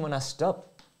amazing when I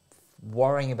stop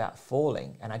worrying about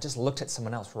falling and I just looked at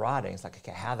someone else riding. It's like,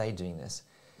 okay, how are they doing this?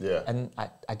 Yeah. And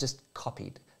I just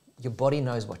copied. Your body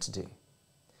knows what to do.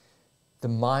 The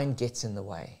mind gets in the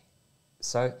way.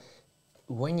 So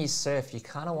when you surf, you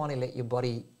kind of want to let your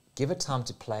body, give it time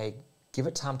to play, give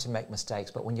it time to make mistakes.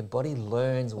 But when your body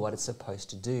learns what it's supposed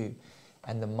to do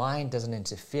and the mind doesn't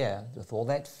interfere with all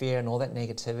that fear and all that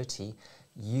negativity,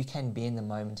 you can be in the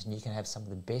moment and you can have some of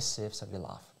the best surfs of your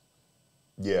life.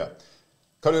 Yeah.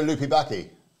 Kind of loopy backy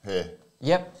here.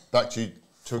 Yep. Back to you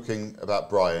talking about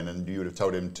Brian, and you would have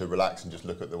told him to relax and just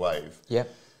look at the wave.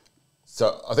 Yep.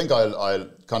 So I think I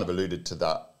kind of alluded to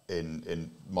that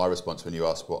in my response when you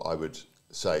asked what I would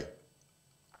say.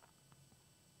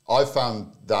 I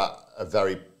found that a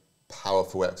very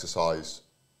powerful exercise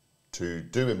to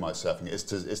do in my surfing is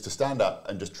to stand up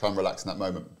and just try and relax in that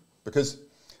moment. Because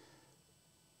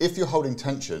if you're holding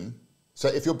tension, so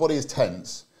if your body is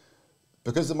tense,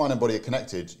 because the mind and body are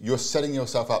connected, you're setting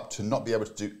yourself up to not be able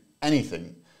to do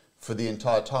anything for the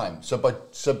entire time. So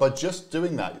by just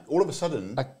doing that, all of a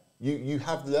sudden, you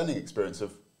have the learning experience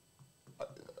of,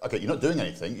 okay, you're not doing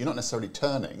anything, you're not necessarily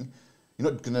turning,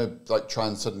 you're not going to like try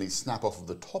and suddenly snap off of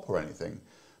the top or anything,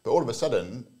 but all of a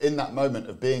sudden, in that moment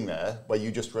of being there, where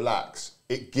you just relax,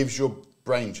 it gives your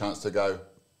brain a chance to go,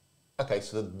 okay,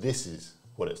 so this is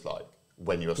what it's like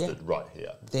when you're stood right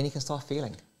here. Then you can start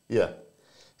feeling. Yeah.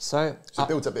 So it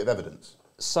builds a bit of evidence.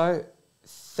 So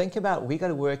think about, we go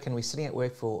to work and we're sitting at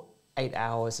work for 8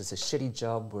 hours. It's a shitty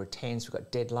job. We're tense. We've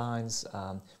got deadlines.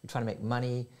 We're trying to make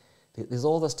money. There's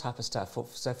all this type of stuff.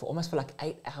 So for almost like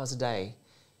 8 hours a day,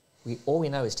 all we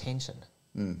know is tension.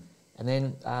 And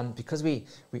then because we're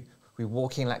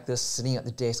walking like this, sitting at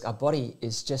the desk, our body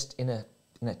is just in a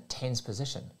tense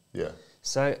position. Yeah.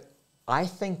 So I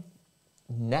think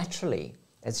naturally,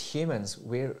 as humans,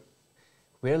 we're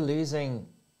losing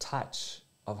touch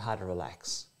of how to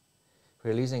relax.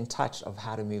 We're losing touch of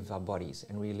how to move our bodies,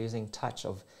 and we're losing touch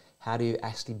of how to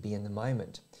actually be in the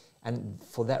moment. And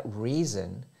for that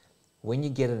reason, when you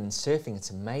get it in surfing, it's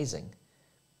amazing,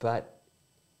 but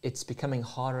it's becoming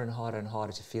harder and harder and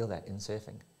harder to feel that in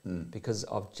surfing because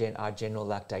of our general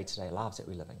like day-to-day lives that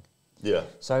we're living. Yeah.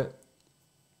 So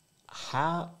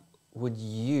how would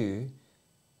you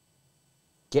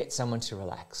get someone to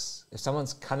relax? If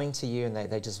someone's coming to you and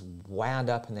they just wound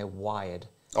up and they're wired.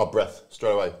 Oh, breath,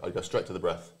 straight away. I go straight to the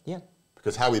breath. Yeah.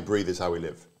 Because how we breathe is how we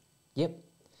live. Yep.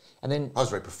 And then... That was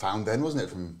very profound then, wasn't it?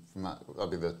 From that,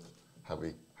 that'd be how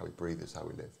we breathe is how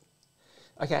we live.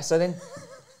 Okay, so then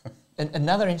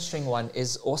another interesting one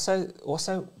is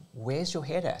also where's your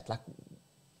head at? Like,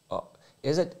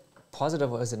 is it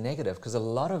positive or is it negative? Because a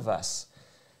lot of us...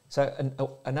 So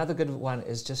another good one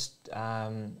is just...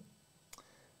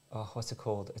 what's it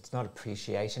called? It's not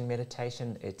appreciation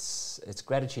meditation, it's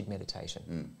gratitude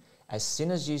meditation. As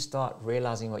soon as you start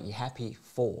realizing what you're happy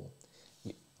for,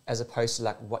 as opposed to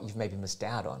like what you've maybe missed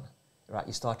out on, right?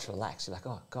 You start to relax. You're like,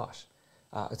 oh gosh,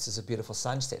 it's just a beautiful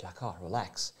sunset. Like, oh,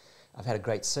 relax. I've had a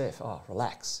great surf. Oh,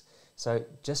 relax. So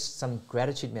just some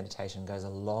gratitude meditation goes a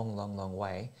long, long, long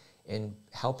way in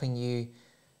helping you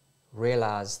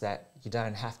realize that you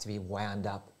don't have to be wound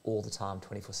up all the time,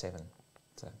 24/7.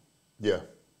 So. Yeah.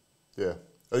 Yeah,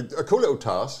 a cool little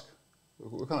task.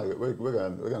 We're going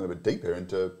a little bit deep here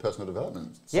into personal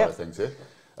development side of things here.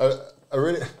 A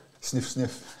really sniff,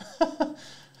 sniff,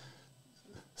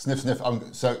 sniff.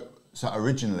 So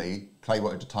originally, Clay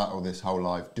wanted to title this whole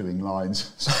life "Doing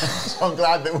Lines." So I'm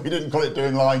glad that we didn't call it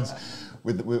 "Doing Lines"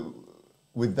 with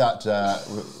that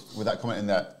comment in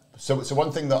there. So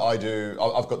one thing that I do,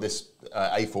 I've got this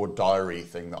A4 diary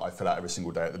thing that I fill out every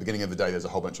single day. At the beginning of the day, there's a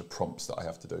whole bunch of prompts that I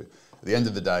have to do. At the end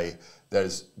of the day,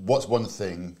 there's what's one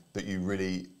thing that you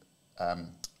really are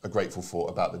grateful for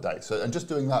about the day. So, and just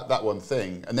doing that one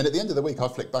thing. And then at the end of the week, I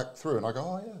flick back through and I go,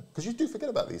 oh yeah, because you do forget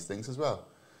about these things as well,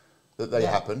 that they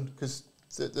happen, because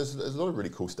there's a lot of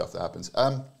really cool stuff that happens.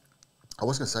 I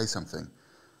was going to say something,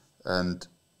 and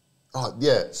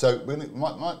so we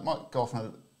might go off on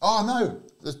a... Oh no,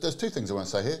 there's two things I want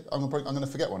to say here. I'm going to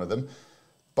forget one of them.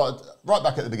 But right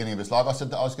back at the beginning of this live, I said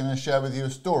that I was going to share with you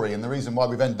a story, and the reason why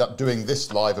we've ended up doing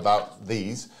this live about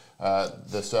the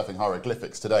surfing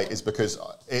hieroglyphics today is because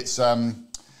it's... I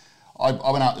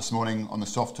went out this morning on the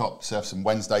soft top, surfed some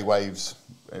Wednesday waves.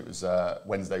 It was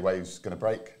Wednesday waves going to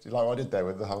break. Do you like what I did there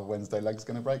with the whole Wednesday legs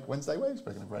going to break? Wednesday waves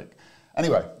were going to break.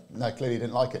 Anyway, no, clearly you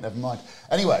didn't like it, never mind.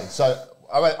 Anyway, so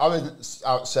I was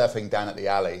out surfing down at the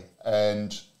alley,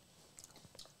 and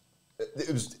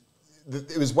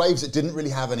it was waves that didn't really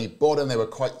have any bottom. They were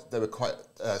quite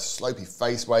slopey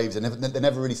face waves, and they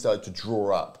never really started to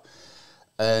draw up.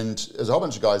 And there's a whole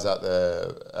bunch of guys out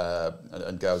there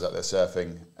and girls out there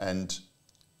surfing, and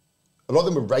a lot of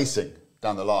them were racing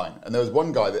down the line. And there was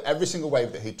one guy that every single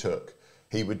wave that he took,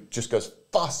 he would just go as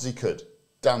fast as he could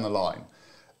down the line.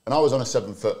 And I was on a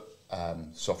 7-foot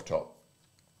soft top.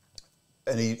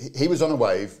 And he was on a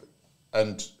wave,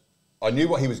 and I knew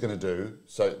what he was going to do.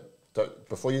 So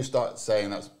before you start saying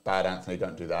that's bad, Anthony,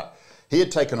 don't do that. He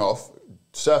had taken off,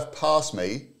 surfed past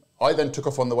me. I then took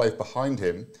off on the wave behind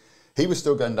him. He was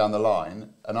still going down the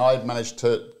line, and I had managed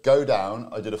to go down.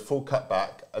 I did a full cut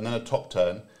back and then a top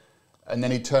turn, and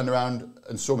then he turned around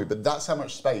and saw me. But that's how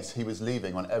much space he was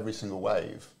leaving on every single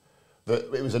wave, that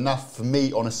it was enough for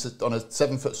me on a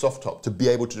 7-foot soft top to be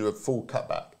able to do a full cut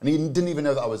back. And he didn't even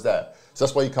know that I was there. So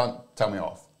that's why you can't tell me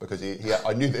off, because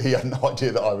I knew that he had no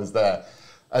idea that I was there.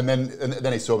 And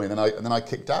then he saw me, and then I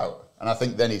kicked out. And I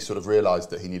think then he sort of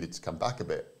realised that he needed to come back a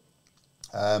bit.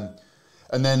 And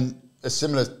then a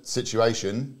similar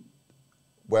situation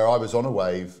where I was on a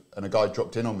wave and a guy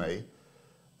dropped in on me,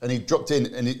 and he dropped in,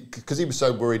 and because he was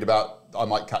so worried about I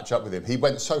might catch up with him, he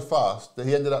went so fast that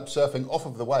he ended up surfing off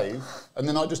of the wave, and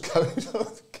then I just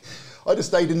I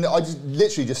just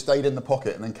literally just stayed in the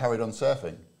pocket and then carried on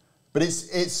surfing. But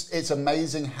it's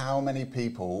amazing how many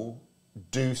people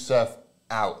do surf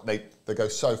out. They go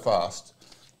so fast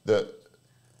that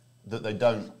they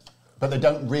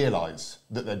don't realise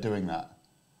that they're doing that.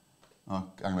 Oh,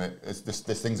 hang on a minute.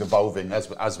 This thing's evolving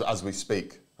as we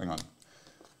speak. Hang on.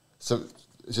 So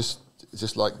it's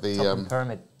just like the Top of the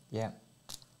pyramid. Yeah.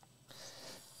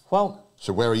 Well.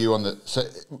 So where are you on the? So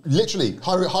literally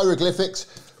hieroglyphics.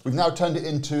 We've now turned it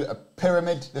into a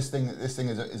pyramid. This thing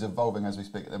is evolving as we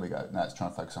speak. There we go. Now it's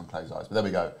trying to focus on Clay's eyes. But there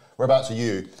we go. Whereabouts are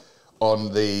you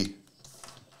on the?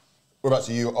 Whereabouts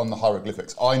are you on the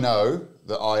hieroglyphics? I know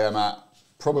that I am at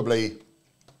probably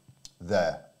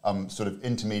there. I'm sort of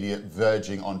intermediate,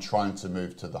 verging on trying to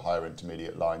move to the higher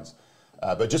intermediate lines.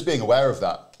 But just being aware of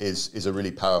that is a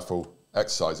really powerful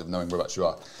exercise of knowing whereabouts you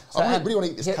are. So I really want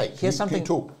to eat this cake. Here's something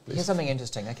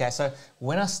Interesting. Okay, so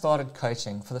when I started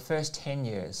coaching, for the first 10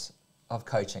 years of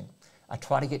coaching, I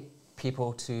try to get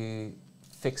people to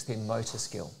fix their motor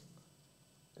skill.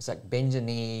 It's like bend your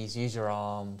knees, use your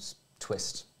arms,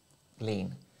 twist,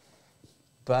 lean.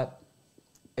 But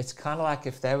it's kind of like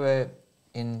if they were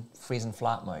in freeze and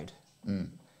flight mode,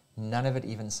 none of it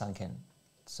even sunk in.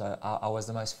 So I was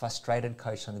the most frustrated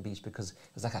coach on the beach because it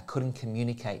was like I couldn't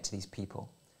communicate to these people.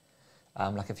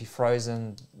 Like if you're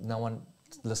frozen, no one's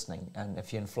listening. And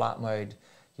if you're in flight mode,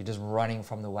 you're just running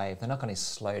from the wave. They're not going to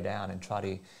slow down and try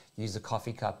to use the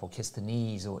coffee cup or kiss the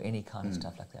knees or any kind of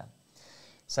stuff like that.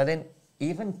 So then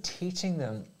even teaching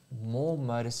them more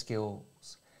motor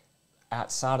skills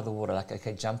outside of the water, like,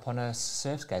 okay, jump on a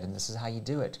surf skate and this is how you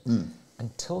do it.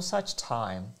 Until such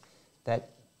time that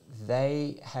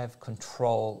they have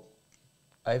control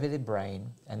over their brain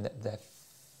and that they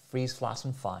freeze, flight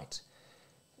and fight,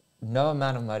 no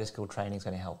amount of motor skill training is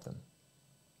going to help them.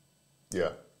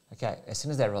 Yeah. Okay, as soon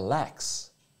as they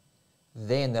relax,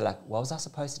 then they're like, what was I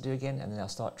supposed to do again? And then they'll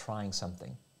start trying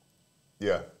something.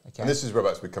 Yeah. Okay. And this is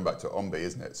whereabouts we come back to Ombi,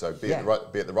 isn't it? So be at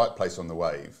the right place on the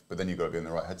wave, but then you've got to be in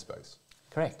the right headspace.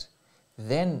 Correct.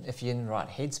 Then if you're in the right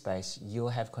headspace, you'll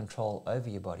have control over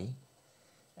your body,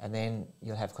 and then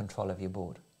you'll have control of your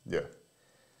board. Yeah.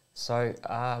 So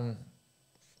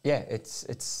yeah,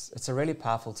 it's a really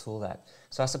powerful tool. That.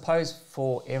 So I suppose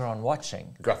for everyone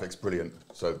watching, the graphic's brilliant.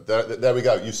 So there we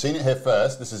go. You've seen it here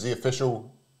first. This is the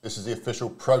official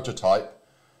prototype.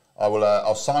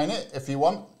 I'll sign it if you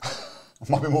want. It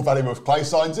might be more valuable if Clay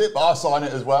signs it, but I'll sign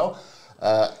it as well.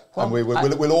 And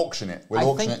we'll auction it.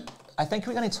 I think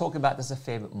we're going to talk about this a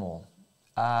fair bit more.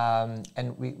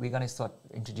 And we're going to start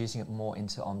introducing it more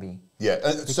into Ombi. Yeah.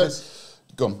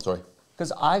 Go on, sorry.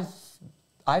 Because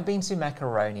I've been to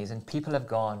Macaronis and people have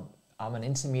gone, I'm an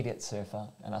intermediate surfer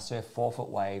and I surf 4-foot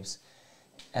waves,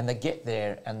 and they get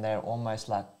there and they're almost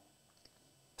like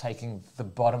taking the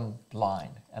bottom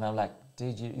line. And I'm like,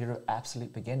 dude, you're an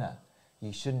absolute beginner.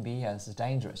 You shouldn't be here. This is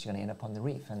dangerous. You're going to end up on the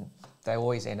reef. And they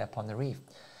always end up on the reef.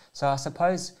 So I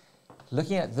suppose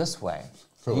looking at it this way.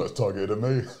 I feel that's targeted at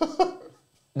me.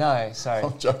 No, sorry.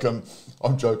 I'm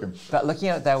joking. But looking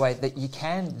at it that way, that you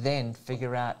can then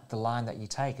figure out the line that you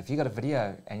take. If you've got a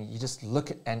video and you just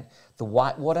look at, and the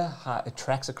white water, how it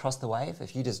tracks across the wave,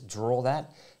 if you just draw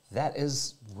that, that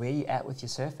is where you're at with your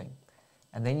surfing.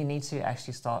 And then you need to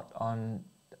actually start on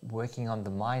working on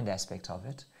the mind aspect of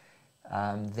it,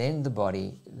 then the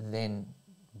body, then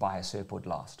buy a surfboard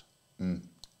last. Am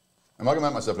I going to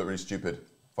make myself look really stupid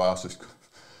if I ask this?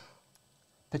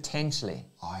 Potentially.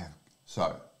 I am.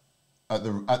 So, at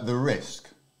the risk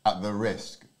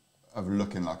of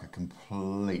looking like a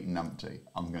complete numpty,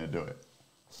 I'm going to do it.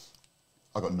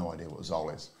 I've got no idea what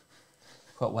Zol is.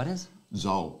 What is?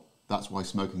 Zol. That's why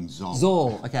smoking Zol.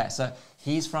 Zol. Okay, so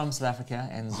he's from South Africa,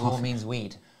 and Zol means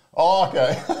weed. Oh,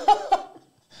 okay.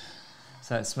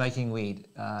 So smoking weed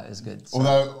is good. So.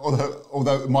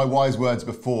 Although my wise words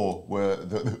before were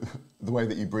the way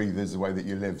that you breathe is the way that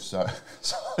you live. So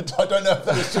I don't know if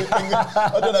those two things.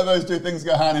 I don't know if those two things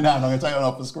go hand in hand. I'm going to take it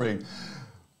off the screen.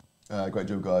 Great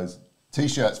job, guys.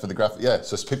 T-shirts for the graphic. Yeah.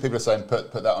 So people are saying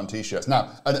put that on T-shirts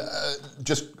now. And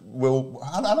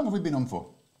how long have we been on for?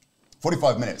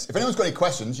 45 minutes. If anyone's got any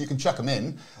questions, you can chuck them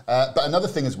in. But another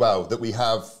thing as well that we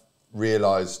have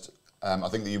realised, I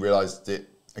think that you realised it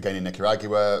again in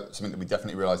Nicaragua, something that we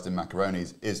definitely realised in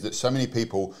Macaronis, is that so many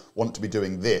people want to be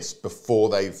doing this before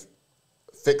they've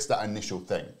fixed that initial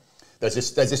thing. There's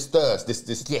this thirst,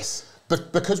 this yes.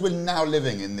 Because we're now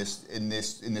living in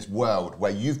this world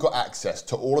where you've got access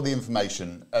to all of the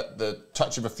information at the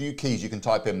touch of a few keys. You can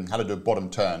type in how to do a bottom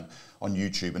turn on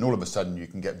YouTube, and all of a sudden you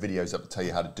can get videos up to tell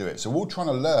you how to do it. So we're all trying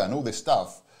to learn all this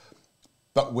stuff,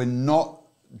 but we're not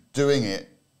doing it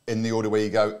in the order where you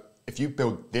go, if you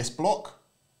build this block,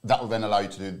 that will then allow you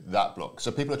to do that block.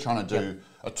 So people are trying to do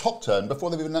a top turn before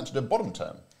they've even learned to do a bottom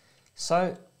turn.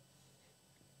 So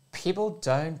people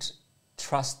don't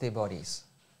trust their bodies.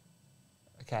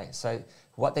 Okay, so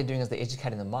what they're doing is they're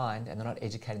educating the mind and they're not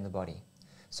educating the body.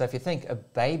 So if you think a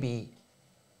baby,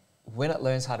 when it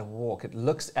learns how to walk, it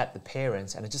looks at the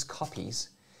parents and it just copies,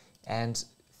 and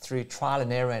through trial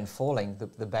and error and falling,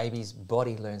 the baby's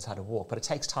body learns how to walk, but it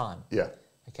takes time. Yeah.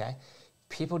 Okay,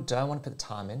 people don't want to put the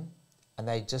time in, and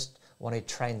they just want to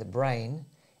train the brain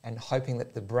and hoping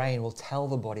that the brain will tell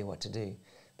the body what to do.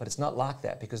 But it's not like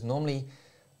that, because normally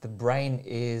the brain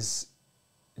is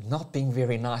not being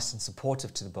very nice and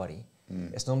supportive to the body.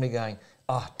 It's normally going,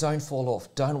 oh, don't fall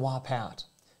off, don't wipe out.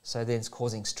 So then it's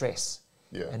causing stress.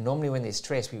 Yeah. And normally when there's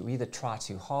stress, we either try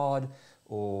too hard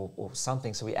or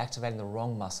something, so we're activating the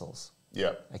wrong muscles.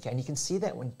 Yeah. Okay, and you can see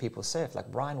that when people surf. Like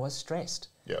Brian was stressed.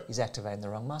 Yeah. He's activating the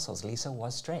wrong muscles. Lisa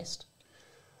was stressed.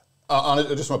 I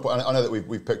just want to put, I know that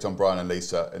we've picked on Brian and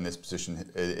Lisa in this position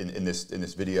in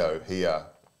this video here,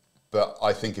 but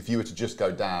I think if you were to just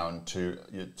go down to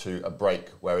a break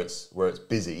where it's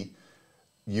busy,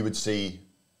 you would see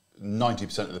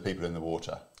 90% of the people in the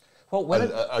water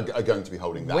are going to be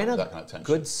holding that kind of tension.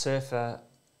 Good surfer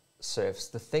surfs,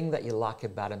 the thing that you like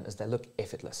about them is they look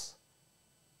effortless.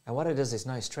 And what it is, there's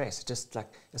no stress. It's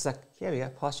like, here we go,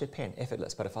 pass your pen,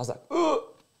 effortless. But if I was like, ugh,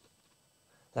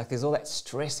 like there's all that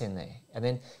stress in there. And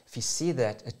then if you see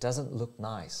that, it doesn't look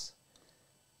nice.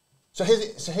 So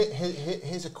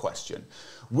here's a question.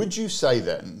 Would you say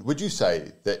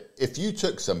that if you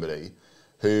took somebody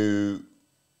who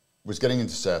was getting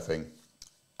into surfing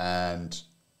and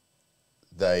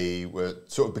they were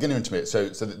sort of beginning intermediate, so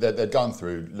they'd gone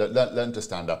through, learned to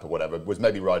stand up or whatever, was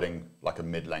maybe riding like a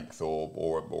mid-length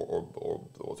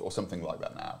or something like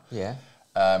that now. Yeah.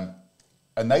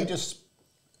 And they just,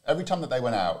 every time that they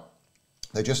went out,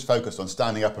 they just focused on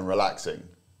standing up and relaxing.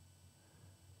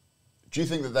 Do you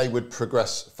think that they would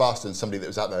progress faster than somebody that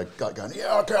was out there going,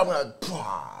 yeah, okay, I'm going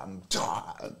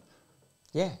to...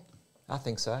 Yeah, I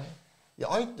think so.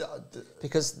 Yeah,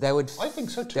 because they would... I think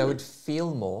so too. They would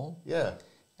feel more. Yeah.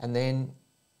 And then...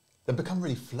 They'd become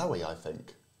really flowy, I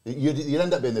think. You'd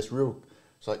end up being this real...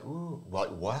 It's like, ooh,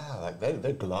 like, wow, like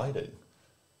they're gliding.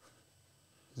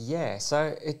 Yeah,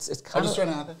 so it's kind of... I'm just trying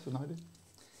to add this an idea.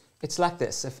 It's like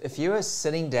this. If you were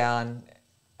sitting down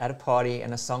at a party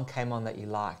and a song came on that you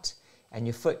liked, and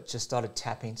your foot just started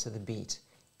tapping to the beat,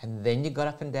 and then you got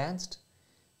up and danced,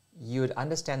 you would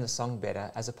understand the song better,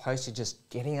 as opposed to just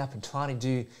getting up and trying to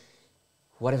do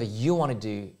whatever you want to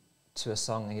do to a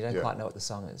song and you don't quite know what the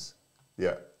song is.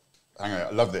 Yeah. Hang on,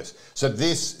 I love this. So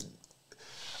this,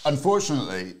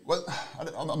 unfortunately, well,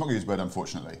 I'm not going to use the word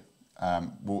unfortunately.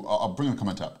 I'll bring a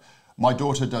comment up. My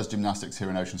daughter does gymnastics here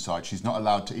in Oceanside. She's not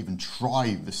allowed to even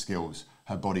try the skills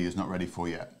her body is not ready for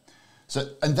yet. So,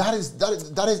 and that's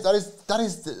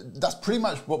pretty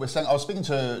much what we're saying. I was speaking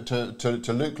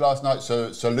to Luke last night.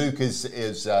 So Luke is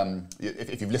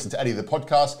if you've listened to any of the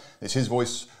podcasts, it's his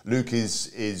voice. Luke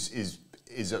is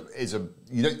a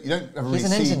you don't ever really see. He's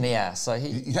an engineer, so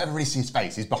you don't ever really see his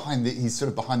face. He's sort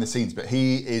of behind the scenes, but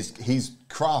he's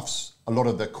crafts a lot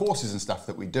of the courses and stuff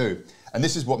that we do. And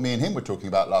this is what me and him were talking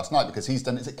about last night, because he's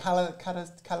done, is it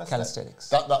calisthenics?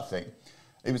 That thing.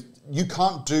 It was, you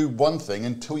can't do one thing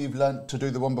until you've learned to do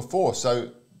the one before.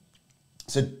 So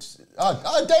Damien,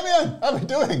 how are we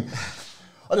doing?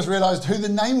 I just realised who the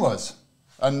name was.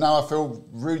 And now I feel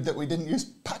rude that we didn't use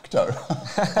Pacto.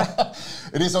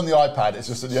 It is on the iPad. It's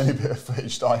just that the only bit of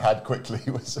footage that I had quickly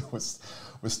was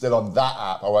still on that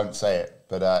app. I won't say it.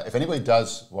 But if anybody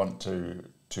does want to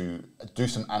do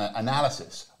some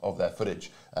analysis of their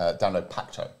footage, download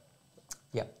Pacto.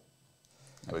 Yep.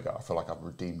 There we go. I feel like I've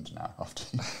redeemed now after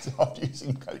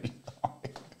using Kodi.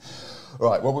 All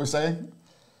right, what were we saying?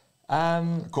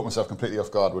 I caught myself completely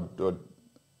off guard what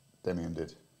Damien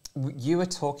did. You were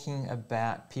talking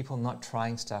about people not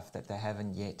trying stuff that they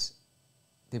haven't yet,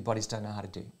 their bodies don't know how to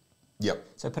do. Yep.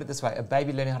 So put it this way, a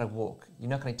baby learning how to walk, you're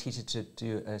not going to teach it to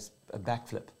do a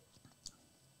backflip.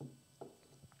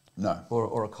 No.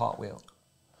 Or a cartwheel.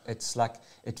 It's like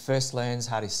it first learns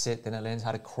how to sit, then it learns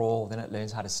how to crawl, then it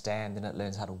learns how to stand, then it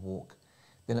learns how to walk,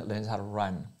 then it learns how to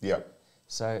run. Yep.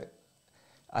 So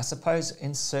I suppose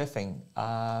in surfing...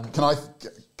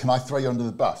 Can I throw you under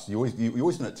the bus? You always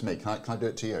do it to me. Can I do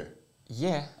it to you?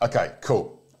 Yeah. Okay,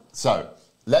 cool. So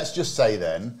let's just say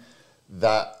then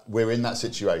that we're in that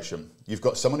situation. You've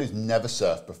got someone who's never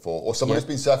surfed before, or someone who's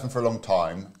been surfing for a long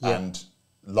time, and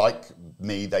like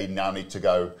me, they now need to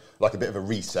go like a bit of a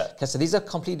reset. Okay, so these are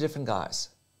completely different guys.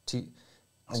 So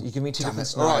you give me two different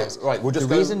scenarios. All right. We'll just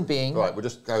we'll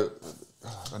just go.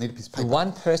 I need a piece of paper. The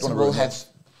one person will have. This?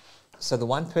 So the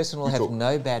one person will have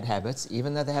no bad habits,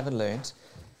 even though they haven't learned.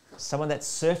 Someone that's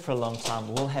surfed for a long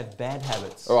time will have bad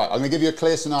habits. All right, I'm going to give you a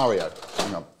clear scenario.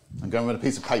 Hang on. I'm going with a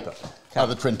piece of paper out of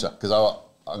the printer because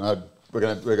we're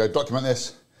going to document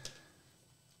this.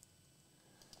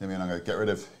 I'm going to get rid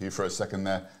of you for a second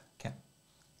there. Okay.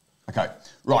 Okay,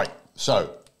 right.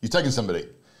 So you've taken somebody.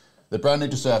 They're brand new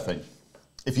to surfing.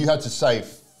 If you had to say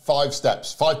 5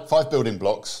 steps, five building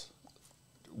blocks,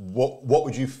 what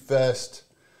would you first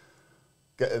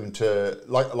get them to,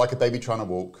 like a baby trying to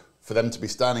walk, for them to be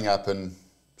standing up and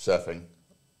surfing?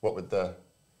 What would the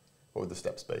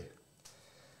steps be?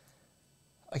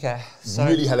 Okay, so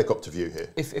really helicopter view here.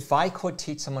 If I could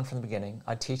teach someone from the beginning,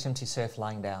 I'd teach them to surf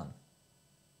lying down.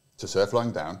 To surf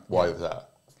lying down? Why is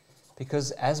that?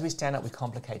 Because as we stand up, we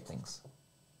complicate things.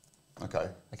 Okay.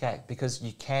 Okay, because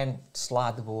you can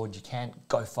slide the board, you can't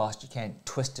go fast, you can't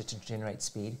twist it to generate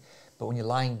speed. But when you're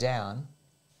lying down,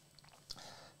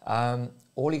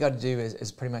 all you got to do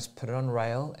is pretty much put it on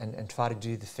rail and try to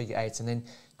do the figure 8s. And then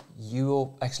you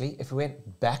will, actually, if we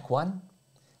went back one,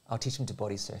 I'll teach them to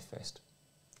body surf first.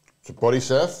 So body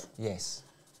surf? Yes.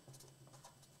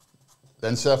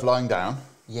 Then surf lying down?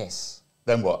 Yes.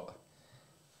 Then what?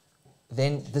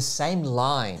 Then the same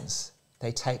lines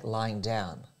they take lying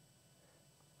down.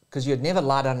 Because you'd never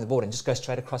lie down on the board and just go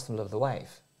straight across the middle of the wave.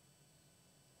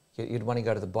 You'd want to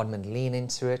go to the bottom and lean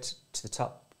into it, to the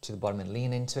top, to the bottom and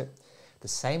lean into it. The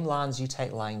same lines you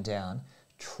take lying down,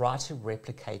 try to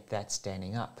replicate that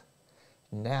standing up.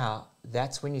 Now,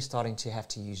 that's when you're starting to have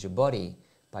to use your body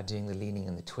by doing the leaning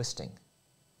and the twisting.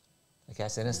 Okay,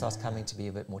 so then it starts coming to be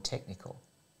a bit more technical.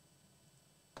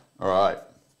 All right.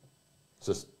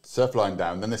 So surf lying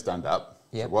down, then they stand up.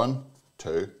 Yep. So 1,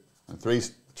 2, and 3.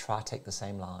 Try to take the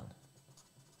same line.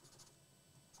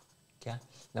 Okay,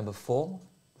 number 4.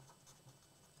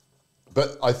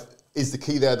 But is the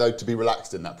key there, though, to be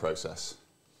relaxed in that process?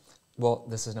 Well,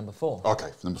 this is number 4.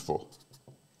 Okay, number 4.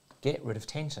 Get rid of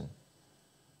tension.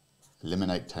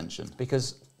 Eliminate tension.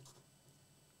 Because,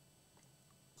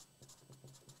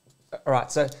 all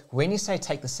right, so when you say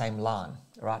take the same line,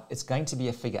 right, it's going to be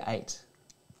a figure 8.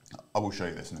 I will show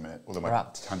you this in a minute, although my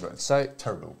handwriting's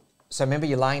terrible. So remember,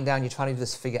 you're lying down, you're trying to do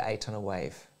this figure 8 on a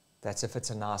wave. That's if it's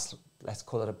a nice, let's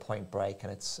call it a point break,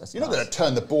 and it's You're not going to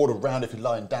turn the board around if you're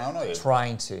lying down, are you?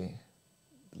 Trying to.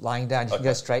 Lying down, you can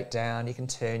go straight down, you can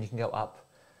turn, you can go up.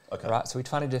 Okay. Right, so we're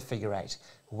trying to do a figure 8.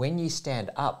 When you stand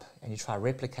up and you try to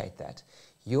replicate that,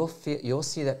 you'll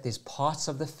see that there's parts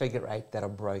of the figure 8 that are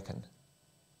broken.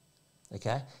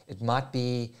 Okay? It might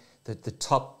be the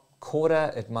top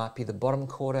quarter, it might be the bottom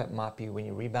quarter, it might be when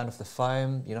you rebound off the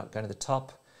foam, you're not going to the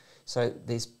top. So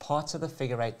there's parts of the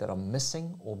figure 8 that are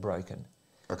missing or broken.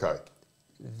 Okay.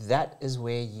 That is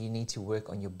where you need to work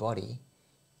on your body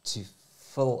to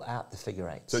fill out the figure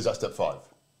 8. So is that step 5? Or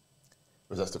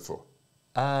is that step 4?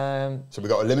 So we've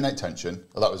got eliminate tension.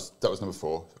 Oh, that was number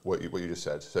 4, what you just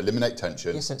said. So eliminate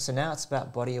tension. Yes, so now it's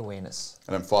about body awareness.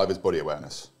 And then 5 is body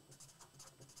awareness.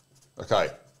 Okay.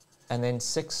 And then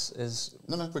 6 is...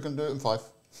 No, we're going to do it in 5.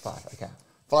 5, okay.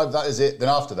 5, that is it. Then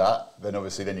after that, then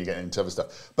obviously then you get into other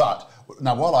stuff. But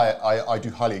now, while I do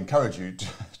highly encourage you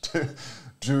to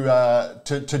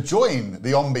join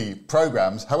the OMBI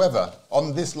programs, however,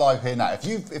 on this live here now, if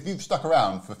you've stuck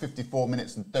around for 54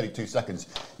 minutes and 32 seconds,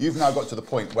 you've now got to the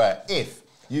point where if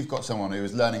you've got someone who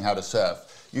is learning how to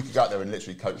surf, you could go out there and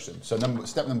literally coach them. So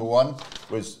step number one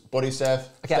was body surf.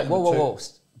 Okay, Step whoa, number whoa, two- whoa.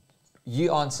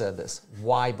 You answer this.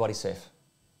 Why body surf?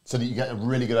 So that you get a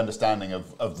really good understanding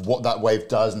of what that wave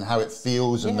does and how it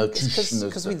feels and the tuition.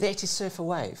 Because we're there to surf a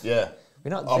wave. Yeah. We're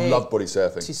not I there love body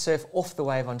surfing. to surf off the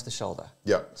wave onto the shoulder.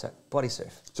 Yeah. So body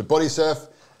surf. So body surf,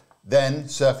 then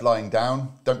surf lying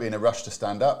down. Don't be in a rush to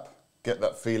stand up. Get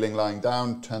that feeling lying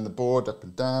down. Turn the board up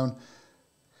and down.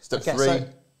 Step three.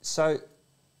 So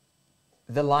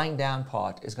the lying down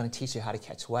part is going to teach you how to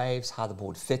catch waves, how the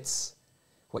board fits,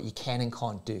 what you can and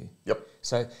can't do. Yep.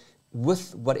 So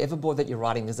with whatever board that you're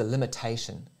riding, there's a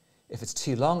limitation. If it's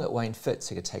too long, it won't fit,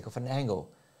 so you can take off an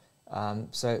angle.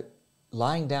 So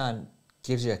lying down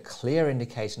gives you a clear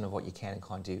indication of what you can and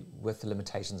can't do with the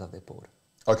limitations of that board.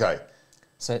 Okay.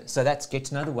 So that's get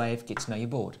to know the wave, get to know your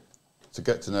board. So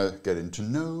getting to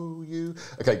know you.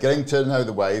 Okay, getting to know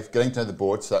the wave, getting to know the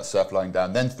board, so that's surf lying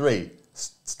down. Then three,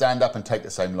 stand up and take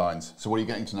the same lines. So what are you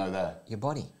getting to know there? Your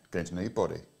body. Getting to know your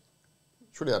body.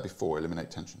 Surely that'd be four, eliminate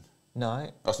tension.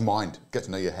 No. That's mind, get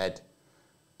to know your head.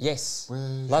 Yes.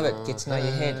 Where's Love it. your Get to know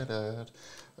your head. at?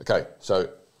 Okay, so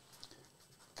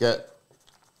get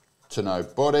to know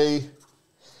body.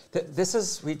 We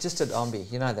just did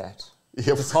Ombi, you know that.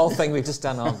 Yeah. This whole thing we've just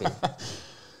done Ombi.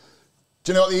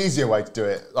 Do you know what the easier way to do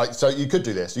it? Like, so you could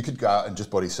do this. You could go out and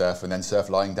just body surf and then surf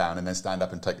lying down and then stand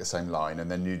up and take the same line and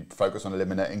then you'd focus on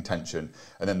eliminating tension.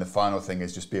 And then the final thing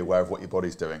is just be aware of what your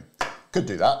body's doing. Could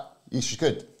do that. You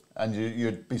could. And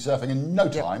you'd be surfing in no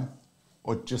time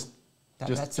or just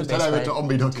That's the head best over way. to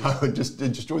ombi.co and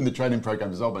just join the training program.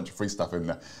 There's a whole bunch of free stuff in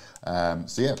there.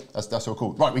 So yeah, that's all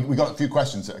cool. Right, we got a few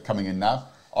questions that are coming in now.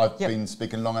 I've been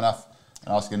speaking long enough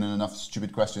and asking enough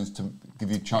stupid questions to give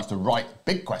you a chance to write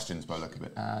big questions by the look of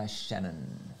it.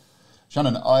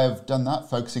 Shannon, I have done that,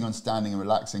 focusing on standing and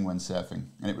relaxing when surfing,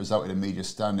 and it resulted in me just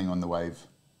standing on the wave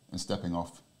and stepping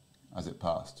off as it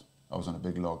passed. I was on a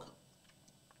big log.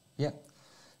 Yeah.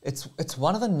 It's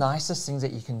one of the nicest things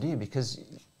that you can do because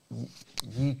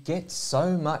you get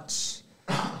so much,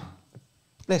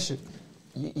 bless you,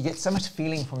 you get so much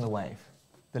feeling from the wave,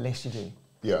 the less you do.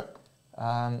 Yeah.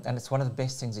 And it's one of the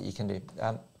best things that you can do,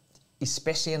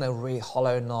 especially in a really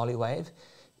hollow, gnarly wave.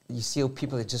 You see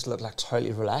people that just look like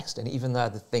totally relaxed, and even though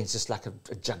the thing's just like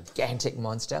a gigantic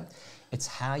monster, it's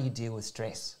how you deal with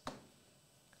stress.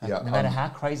 Yeah, no matter how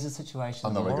crazy the situation,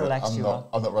 I'm the not more very good. relaxed you are.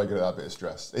 I'm not very good at that bit of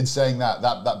stress. In saying that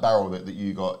barrel that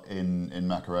you got in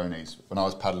Macaronis, when I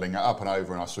was paddling up and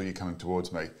over and I saw you coming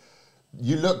towards me,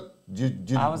 you look.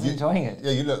 I was enjoying it.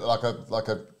 Yeah, you look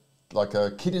like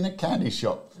a kid in a candy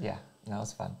shop. Yeah, that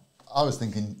was fun. I was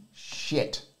thinking,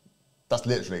 shit. That's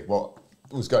literally what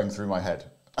was going through my head.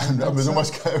 And I was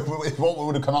almost what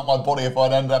would have come out my body if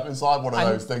I'd ended up inside one of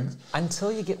those things.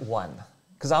 Until you get one.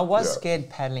 Because I was scared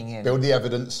paddling in. Build the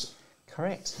evidence.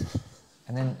 Correct.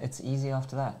 And then it's easy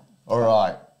after that. All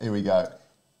right, here we go.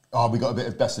 Oh, we got a bit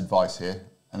of best advice here.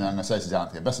 And then I'm going to say this is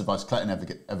out here. Best advice Clayton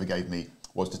ever gave me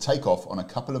was to take off on a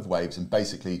couple of waves and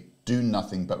basically do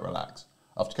nothing but relax.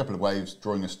 After a couple of waves,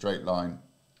 drawing a straight line,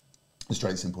 a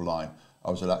straight simple line,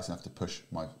 I was relaxed enough to push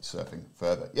my surfing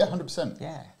further. Yeah, 100%.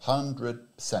 Yeah.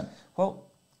 100%. Well,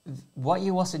 what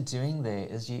you're also doing there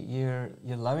is you're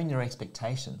lowering your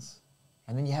expectations.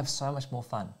 And then you have so much more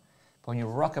fun. But when you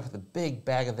rock up with a big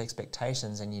bag of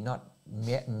expectations and you're not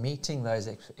meeting those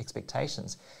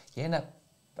expectations, you end up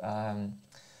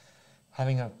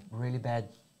having a really bad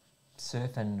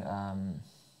surf and,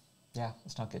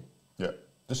 it's not good. Yeah,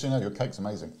 just so you know, your cake's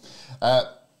amazing.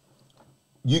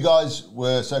 You guys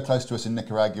were so close to us in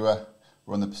Nicaragua.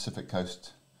 We're on the Pacific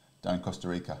coast down in Costa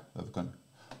Rica. They've gone,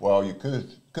 well, you could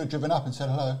have driven up and said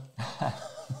hello.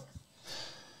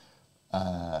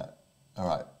 All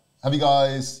right. Have you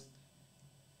guys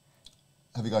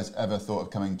ever thought of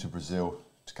coming to Brazil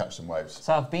to catch some waves?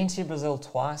 So I've been to Brazil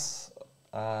twice.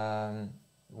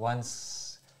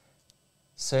 Once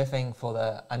surfing for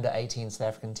the under-18 South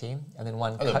African team, and then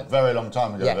one. That was a very long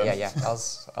time ago. Yeah. I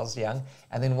was young,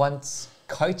 and then once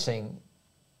coaching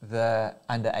the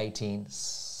under-18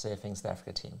 surfing South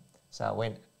Africa team. So I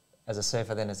went as a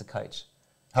surfer, then as a coach.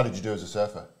 How did you do as a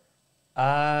surfer?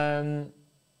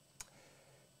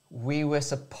 We were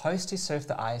supposed to surf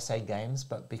the ISA games,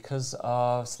 but because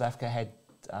of South Africa had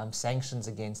sanctions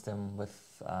against them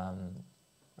with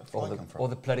all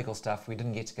the political stuff, we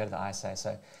didn't get to go to the ISA.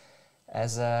 So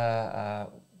as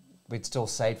we'd still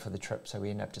saved for the trip, so we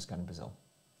ended up just going to Brazil.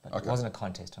 But it wasn't a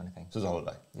contest or anything. So it was a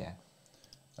holiday.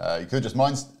 Yeah. You could just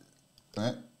mind...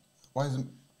 Why isn't...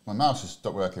 My mouse just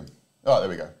stopped working. Oh, there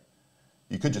we go.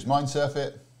 You could just mind surf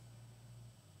it.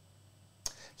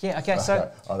 Yeah, okay,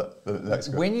 so let's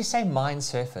go. when you say mind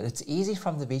surf it, it's easy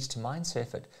from the beach to mind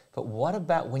surf it. But what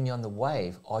about when you're on the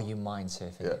wave? Are you mind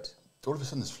surfing it? All of a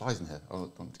sudden there's flies in here. I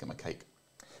want to get my cake.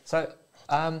 So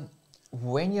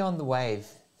when you're on the wave,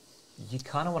 you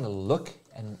kind of want to look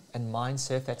and mind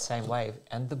surf that same wave,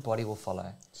 and the body will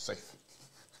follow. Safe.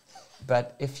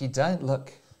 But if you don't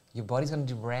look, your body's going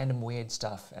to do random weird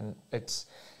stuff, and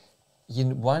you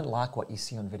won't like what you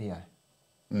see on video.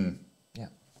 Yeah.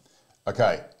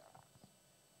 Okay.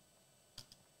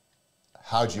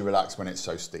 How do you relax when it's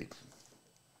so steep?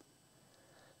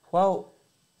 Well,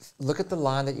 look at the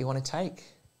line that you want to take.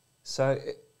 So,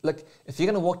 look, if you're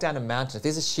going to walk down a mountain, if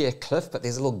there's a sheer cliff, but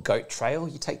there's a little goat trail,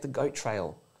 you take the goat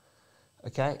trail.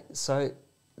 Okay? So,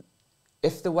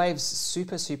 if the wave's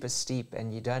super, super steep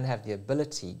and you don't have the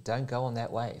ability, don't go on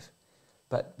that wave.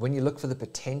 But when you look for the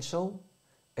potential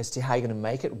as to how you're going to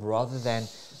make it, rather than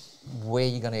where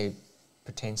you're going to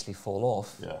potentially fall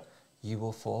off, you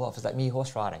will fall off. It's like me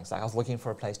horse riding. It's like I was looking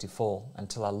for a place to fall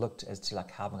until I looked as to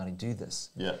like, how am I going to do this?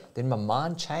 Yeah. Then my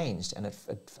mind changed and I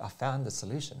found the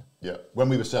solution. Yeah. When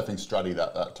we were surfing Straddy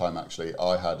that time, actually,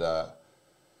 I had that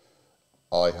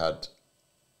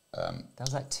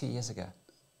was like 2 years ago.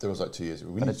 There was like 2 years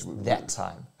ago. That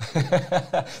time.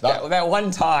 that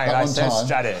one time I surfed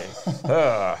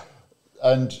Straddy.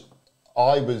 And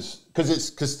I was, because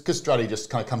Straddy just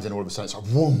kind of comes in all of a sudden, it's like,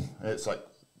 whoom. And it's like,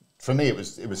 for me, it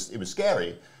was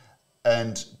scary.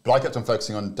 But I kept on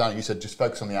focusing on, Dan, you said just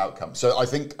focus on the outcome. So I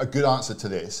think a good answer to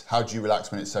this, how do you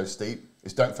relax when it's so steep,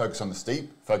 is don't focus on the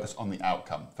steep, focus on the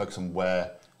outcome. Focus on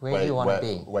where you want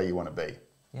to be.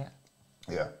 Yeah.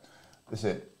 Yeah. That's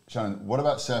it. Shannon, what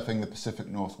about surfing the Pacific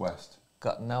Northwest?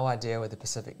 Got no idea where the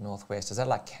Pacific Northwest is. That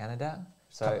like Canada?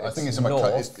 So I think it's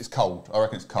cold. I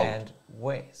reckon it's cold. And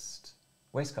west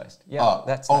coast. Yeah,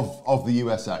 that's of the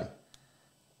USA.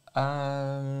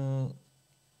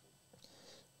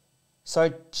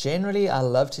 So generally, I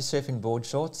love to surf in board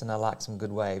shorts, and I like some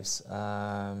good waves.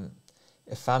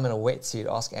 If I'm in a wetsuit,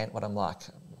 ask Ant what I'm like.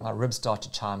 My ribs start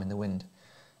to chime in the wind.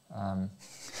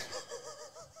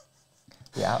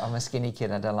 Yeah, I'm a skinny kid.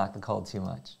 I don't like the cold too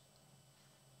much.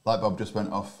 Light bulb just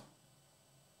went off.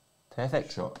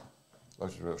 Perfect. Shot.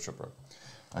 Shot, bro.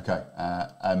 Okay.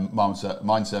 And mind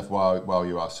surf while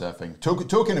you are surfing.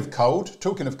 Talking of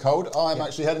cold, I'm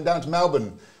actually heading down to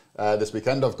Melbourne this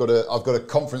weekend. I've got a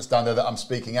conference down there that I'm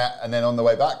speaking at, and then on the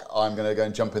way back, I'm going to go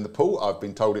and jump in the pool. I've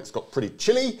been told it's got pretty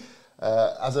chilly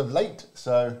as of late,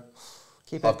 so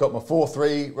I've got my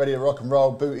 4-3 ready to rock and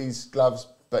roll, booties, gloves,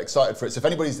 but excited for it. So if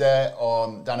anybody's there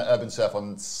down at Urban Surf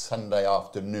on Sunday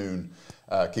afternoon,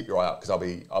 keep your eye out, because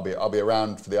I'll be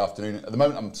around for the afternoon. At the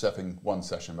moment, I'm surfing one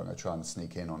session, but I'm going to try and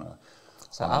sneak in on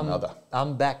another.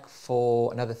 I'm back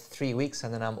for another 3 weeks,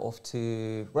 and then I'm off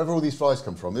to... Wherever all these flies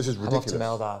come from, this is ridiculous. I'm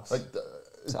off to Maldives.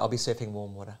 So I'll be surfing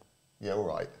warm water. Yeah, all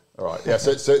right. Yeah,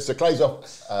 so Clay's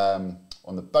off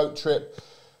on the boat trip.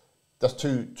 That's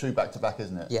two back-to-back,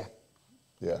 isn't it? Yeah.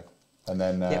 Yeah. And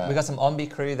then... we got some Ombi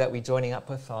crew that we're joining up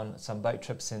with on some boat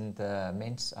trips in the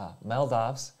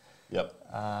Maldives. Yep.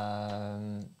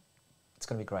 It's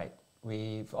going to be great.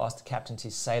 We've asked the captain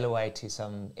to sail away to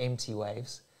some empty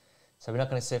waves. So we're not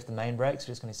going to surf the main breaks,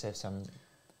 we're just going to surf some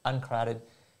uncrowded,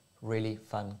 really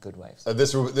fun, good waves.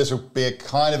 This will be a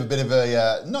kind of a bit of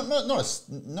a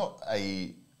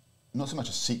not so much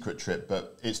a secret trip,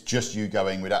 but it's just you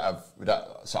going.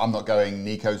 So I'm not going.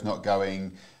 Nico's not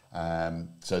going.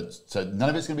 So none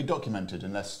of it's going to be documented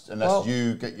unless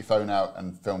you get your phone out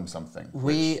and film something.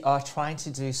 We are trying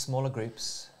to do smaller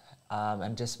groups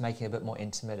and just make it a bit more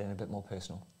intimate and a bit more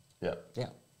personal. Yeah. Yeah.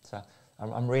 So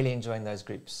I'm really enjoying those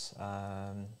groups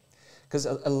because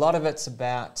a lot of it's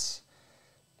about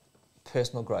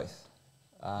personal growth.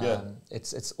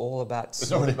 It's all about...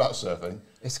 It's not really about surfing.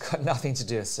 It's got nothing to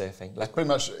do with surfing. Like pretty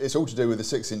much, it's all to do with the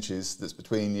 6 inches that's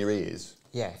between your ears.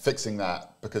 Yeah. Fixing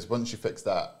that, because once you fix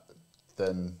that,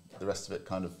 then the rest of it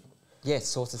kind of... Yeah, it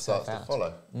sorts itself out. To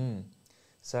follow.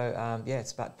 So,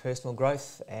 it's about personal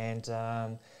growth, and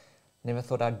never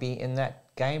thought I'd be in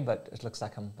that game, but it looks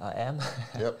like I am.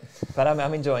 Yep. But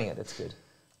I'm enjoying it. It's good.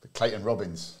 The Clayton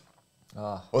Robbins.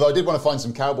 Oh. Although I did want to find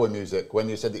some cowboy music. When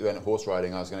you said that you went horse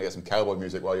riding, I was going to get some cowboy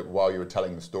music while you were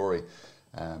telling the story.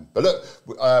 But look,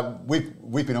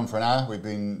 we've been on for an hour. We've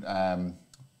been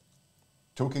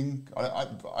talking.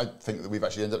 I think that we've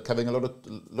actually ended up covering a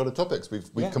lot of topics.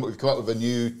 We've come up with a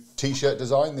new T-shirt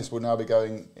design. This will now be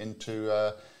going into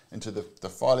the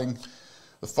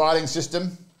filing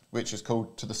system, which is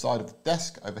called To the Side of the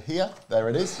Desk over here. There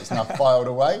it is. It's now filed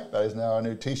away. That is now our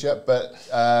new T-shirt. But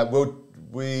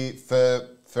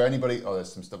for anybody,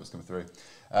 there's some stuff that's coming through.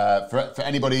 For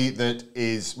anybody that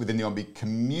is within the OnBeat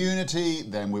community,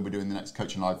 then we'll be doing the next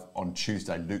coaching live on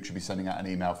Tuesday. Luke should be sending out an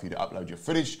email for you to upload your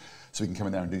footage so we can come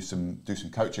in there and do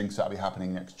some coaching. So that'll be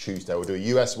happening next Tuesday. We'll do a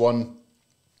US one,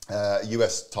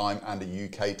 US time and a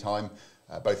UK time.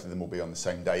 Both of them will be on the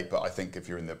same day, but I think if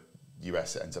you're in the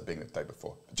US, it ends up being the day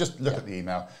before. Just look at the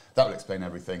email. That will explain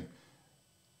everything.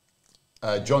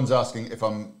 John's asking if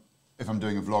I'm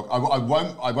doing a vlog.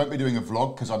 I won't be doing a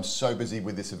vlog because I'm so busy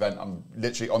with this event. I'm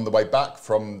literally on the way back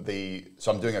from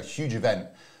so I'm doing a huge event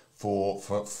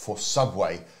for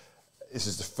Subway. This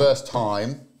is the first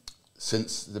time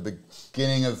since the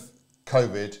beginning of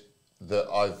COVID that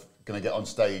I'm going to get on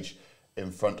stage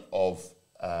in front of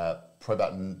probably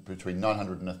about between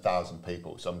 900 and 1,000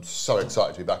 people. So I'm so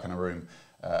excited to be back in a room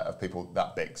of people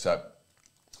that big. So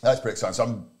that's pretty exciting. So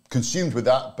I'm consumed with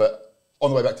that, but on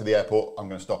the way back to the airport, I'm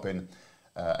going to stop in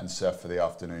and surf for the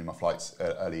afternoon. My flight's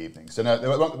early evening. So no, there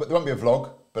won't be a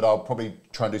vlog, but I'll probably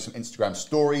try and do some Instagram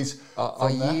stories.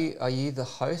 Are you the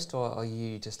host or are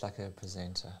you just like a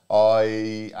presenter?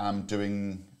 I'm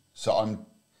doing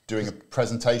a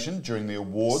presentation during the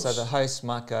awards. So the host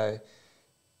might go,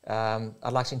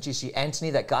 I'd like to introduce you,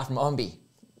 Anthony, that guy from OnBeat.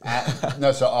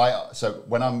 No, so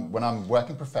when I'm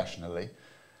working professionally,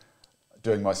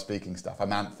 doing my speaking stuff,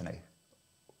 I'm Anthony.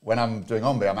 When I'm doing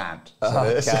OnBeat, I'm Ant. So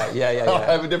okay. Yeah.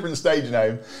 I have a different stage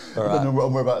name. Right.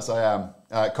 Whereabouts I am.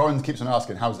 Corin keeps on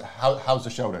asking, how's the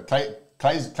shoulder?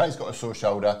 Clay's got a sore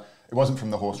shoulder. It wasn't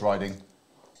from the horse riding.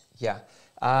 Yeah.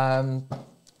 Going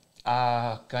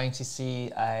to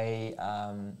see my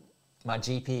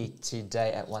GP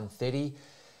today at 1:30.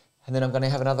 And then I'm going to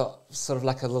have another sort of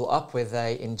like a little up where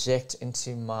they inject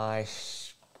into my...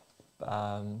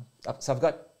 so I've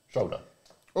got... Shoulder.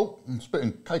 Oh, I'm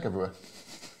spitting cake everywhere.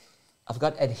 I've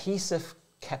got adhesive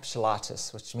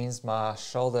capsulitis, which means my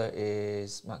shoulder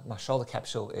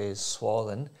capsule is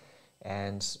swollen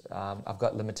and I've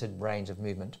got limited range of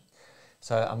movement.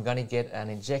 So I'm going to get an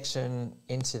injection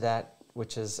into that,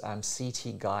 which is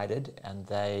CT guided, and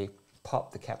they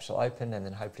pop the capsule open, and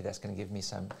then hopefully that's going to give me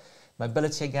some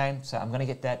mobility again. So I'm going to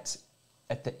get that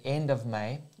at the end of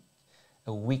May,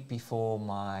 a week before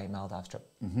my Maldives trip.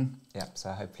 Mm-hmm. Yeah,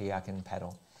 so hopefully I can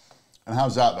paddle. And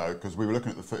how's that though? Because we were looking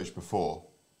at the footage before,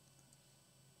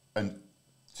 and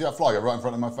see that fly go right in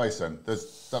front of my face. Then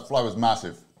that fly was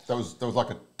massive. There was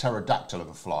like a pterodactyl of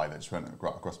a fly that just went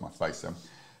across my face. Then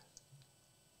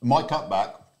my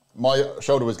cutback, my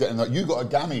shoulder was getting like, you got a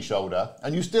gammy shoulder,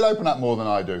 and you still open up more than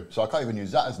I do. So I can't even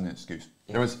use that as an excuse.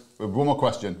 Yeah. There is one more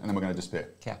question, and then we're going to disappear.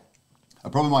 Okay. A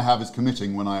problem I have is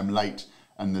committing when I am late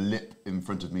and the lip in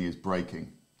front of me is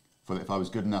breaking. For if I was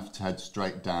good enough to head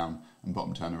straight down and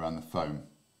bottom turn around the foam,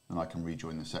 then I can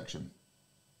rejoin the section.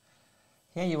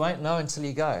 Yeah, you won't know until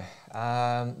you go.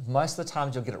 Most of the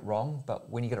times you'll get it wrong, but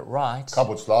when you get it right...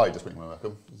 Cardboard slide, just when you're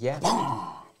welcome. Yeah.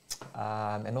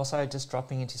 And also just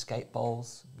dropping into skate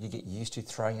bowls. You get used to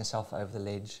throwing yourself over the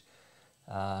ledge.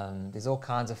 There's all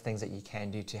kinds of things that you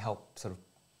can do to help sort of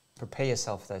prepare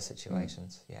yourself for those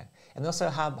situations. Yeah. And also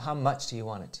how much do you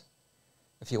want it?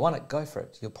 If you want it, go for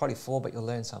it. You'll probably fall, but you'll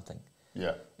learn something.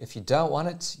 Yeah. If you don't want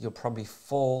it, you'll probably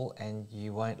fall and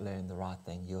you won't learn the right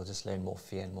thing. You'll just learn more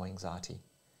fear and more anxiety.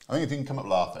 I think if you can come up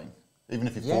laughing, even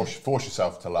if you force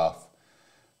yourself to laugh,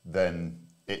 then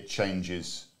it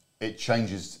changes the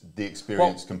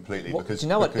experience completely. Because do you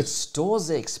know what? It stores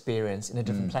the experience in a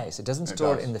different place. It doesn't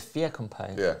store it in the fear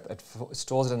component. Yeah. It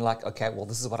stores it in like, okay, well,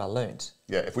 this is what I learned.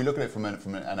 Yeah. If we look at it from an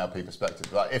NLP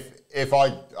perspective, like if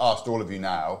I asked all of you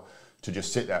now to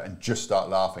just sit there and just start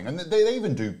laughing, and they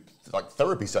even do like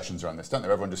therapy sessions around this, don't they?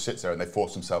 Everyone just sits there and they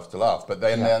force themselves to laugh, but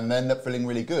they end up feeling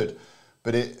really good.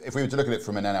 But if we were to look at it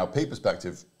from an NLP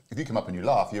perspective, if you come up and you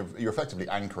laugh, you're effectively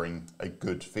anchoring a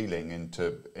good feeling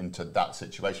into that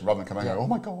situation, rather than coming and go, oh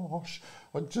my gosh,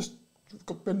 I just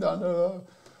got been down there.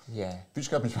 Yeah. If you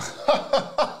just come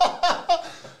up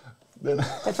and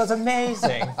it was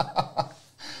amazing.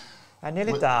 I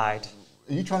nearly died.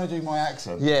 Are you trying to do my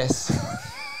accent? Yes.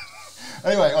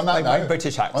 Anyway, on that note,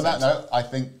 British accent. On that note, I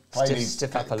think Clay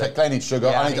needs sugar.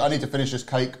 Yeah, I need to finish this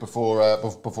cake before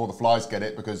the flies get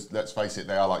it, because let's face it,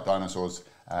 they are like dinosaurs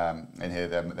in here.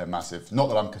 They're massive. Not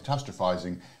that I'm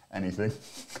catastrophizing anything.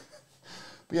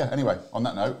 But yeah, anyway, on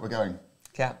that note, we're going.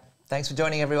 Yeah. Thanks for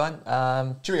joining, everyone.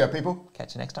 Cheerio, people.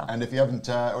 Catch you next time. And if you haven't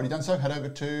already done so, head over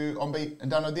to OnBeat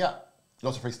and download the app.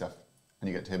 Lots of free stuff. And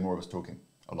you get to hear more of us talking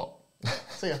a lot.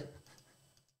 See ya.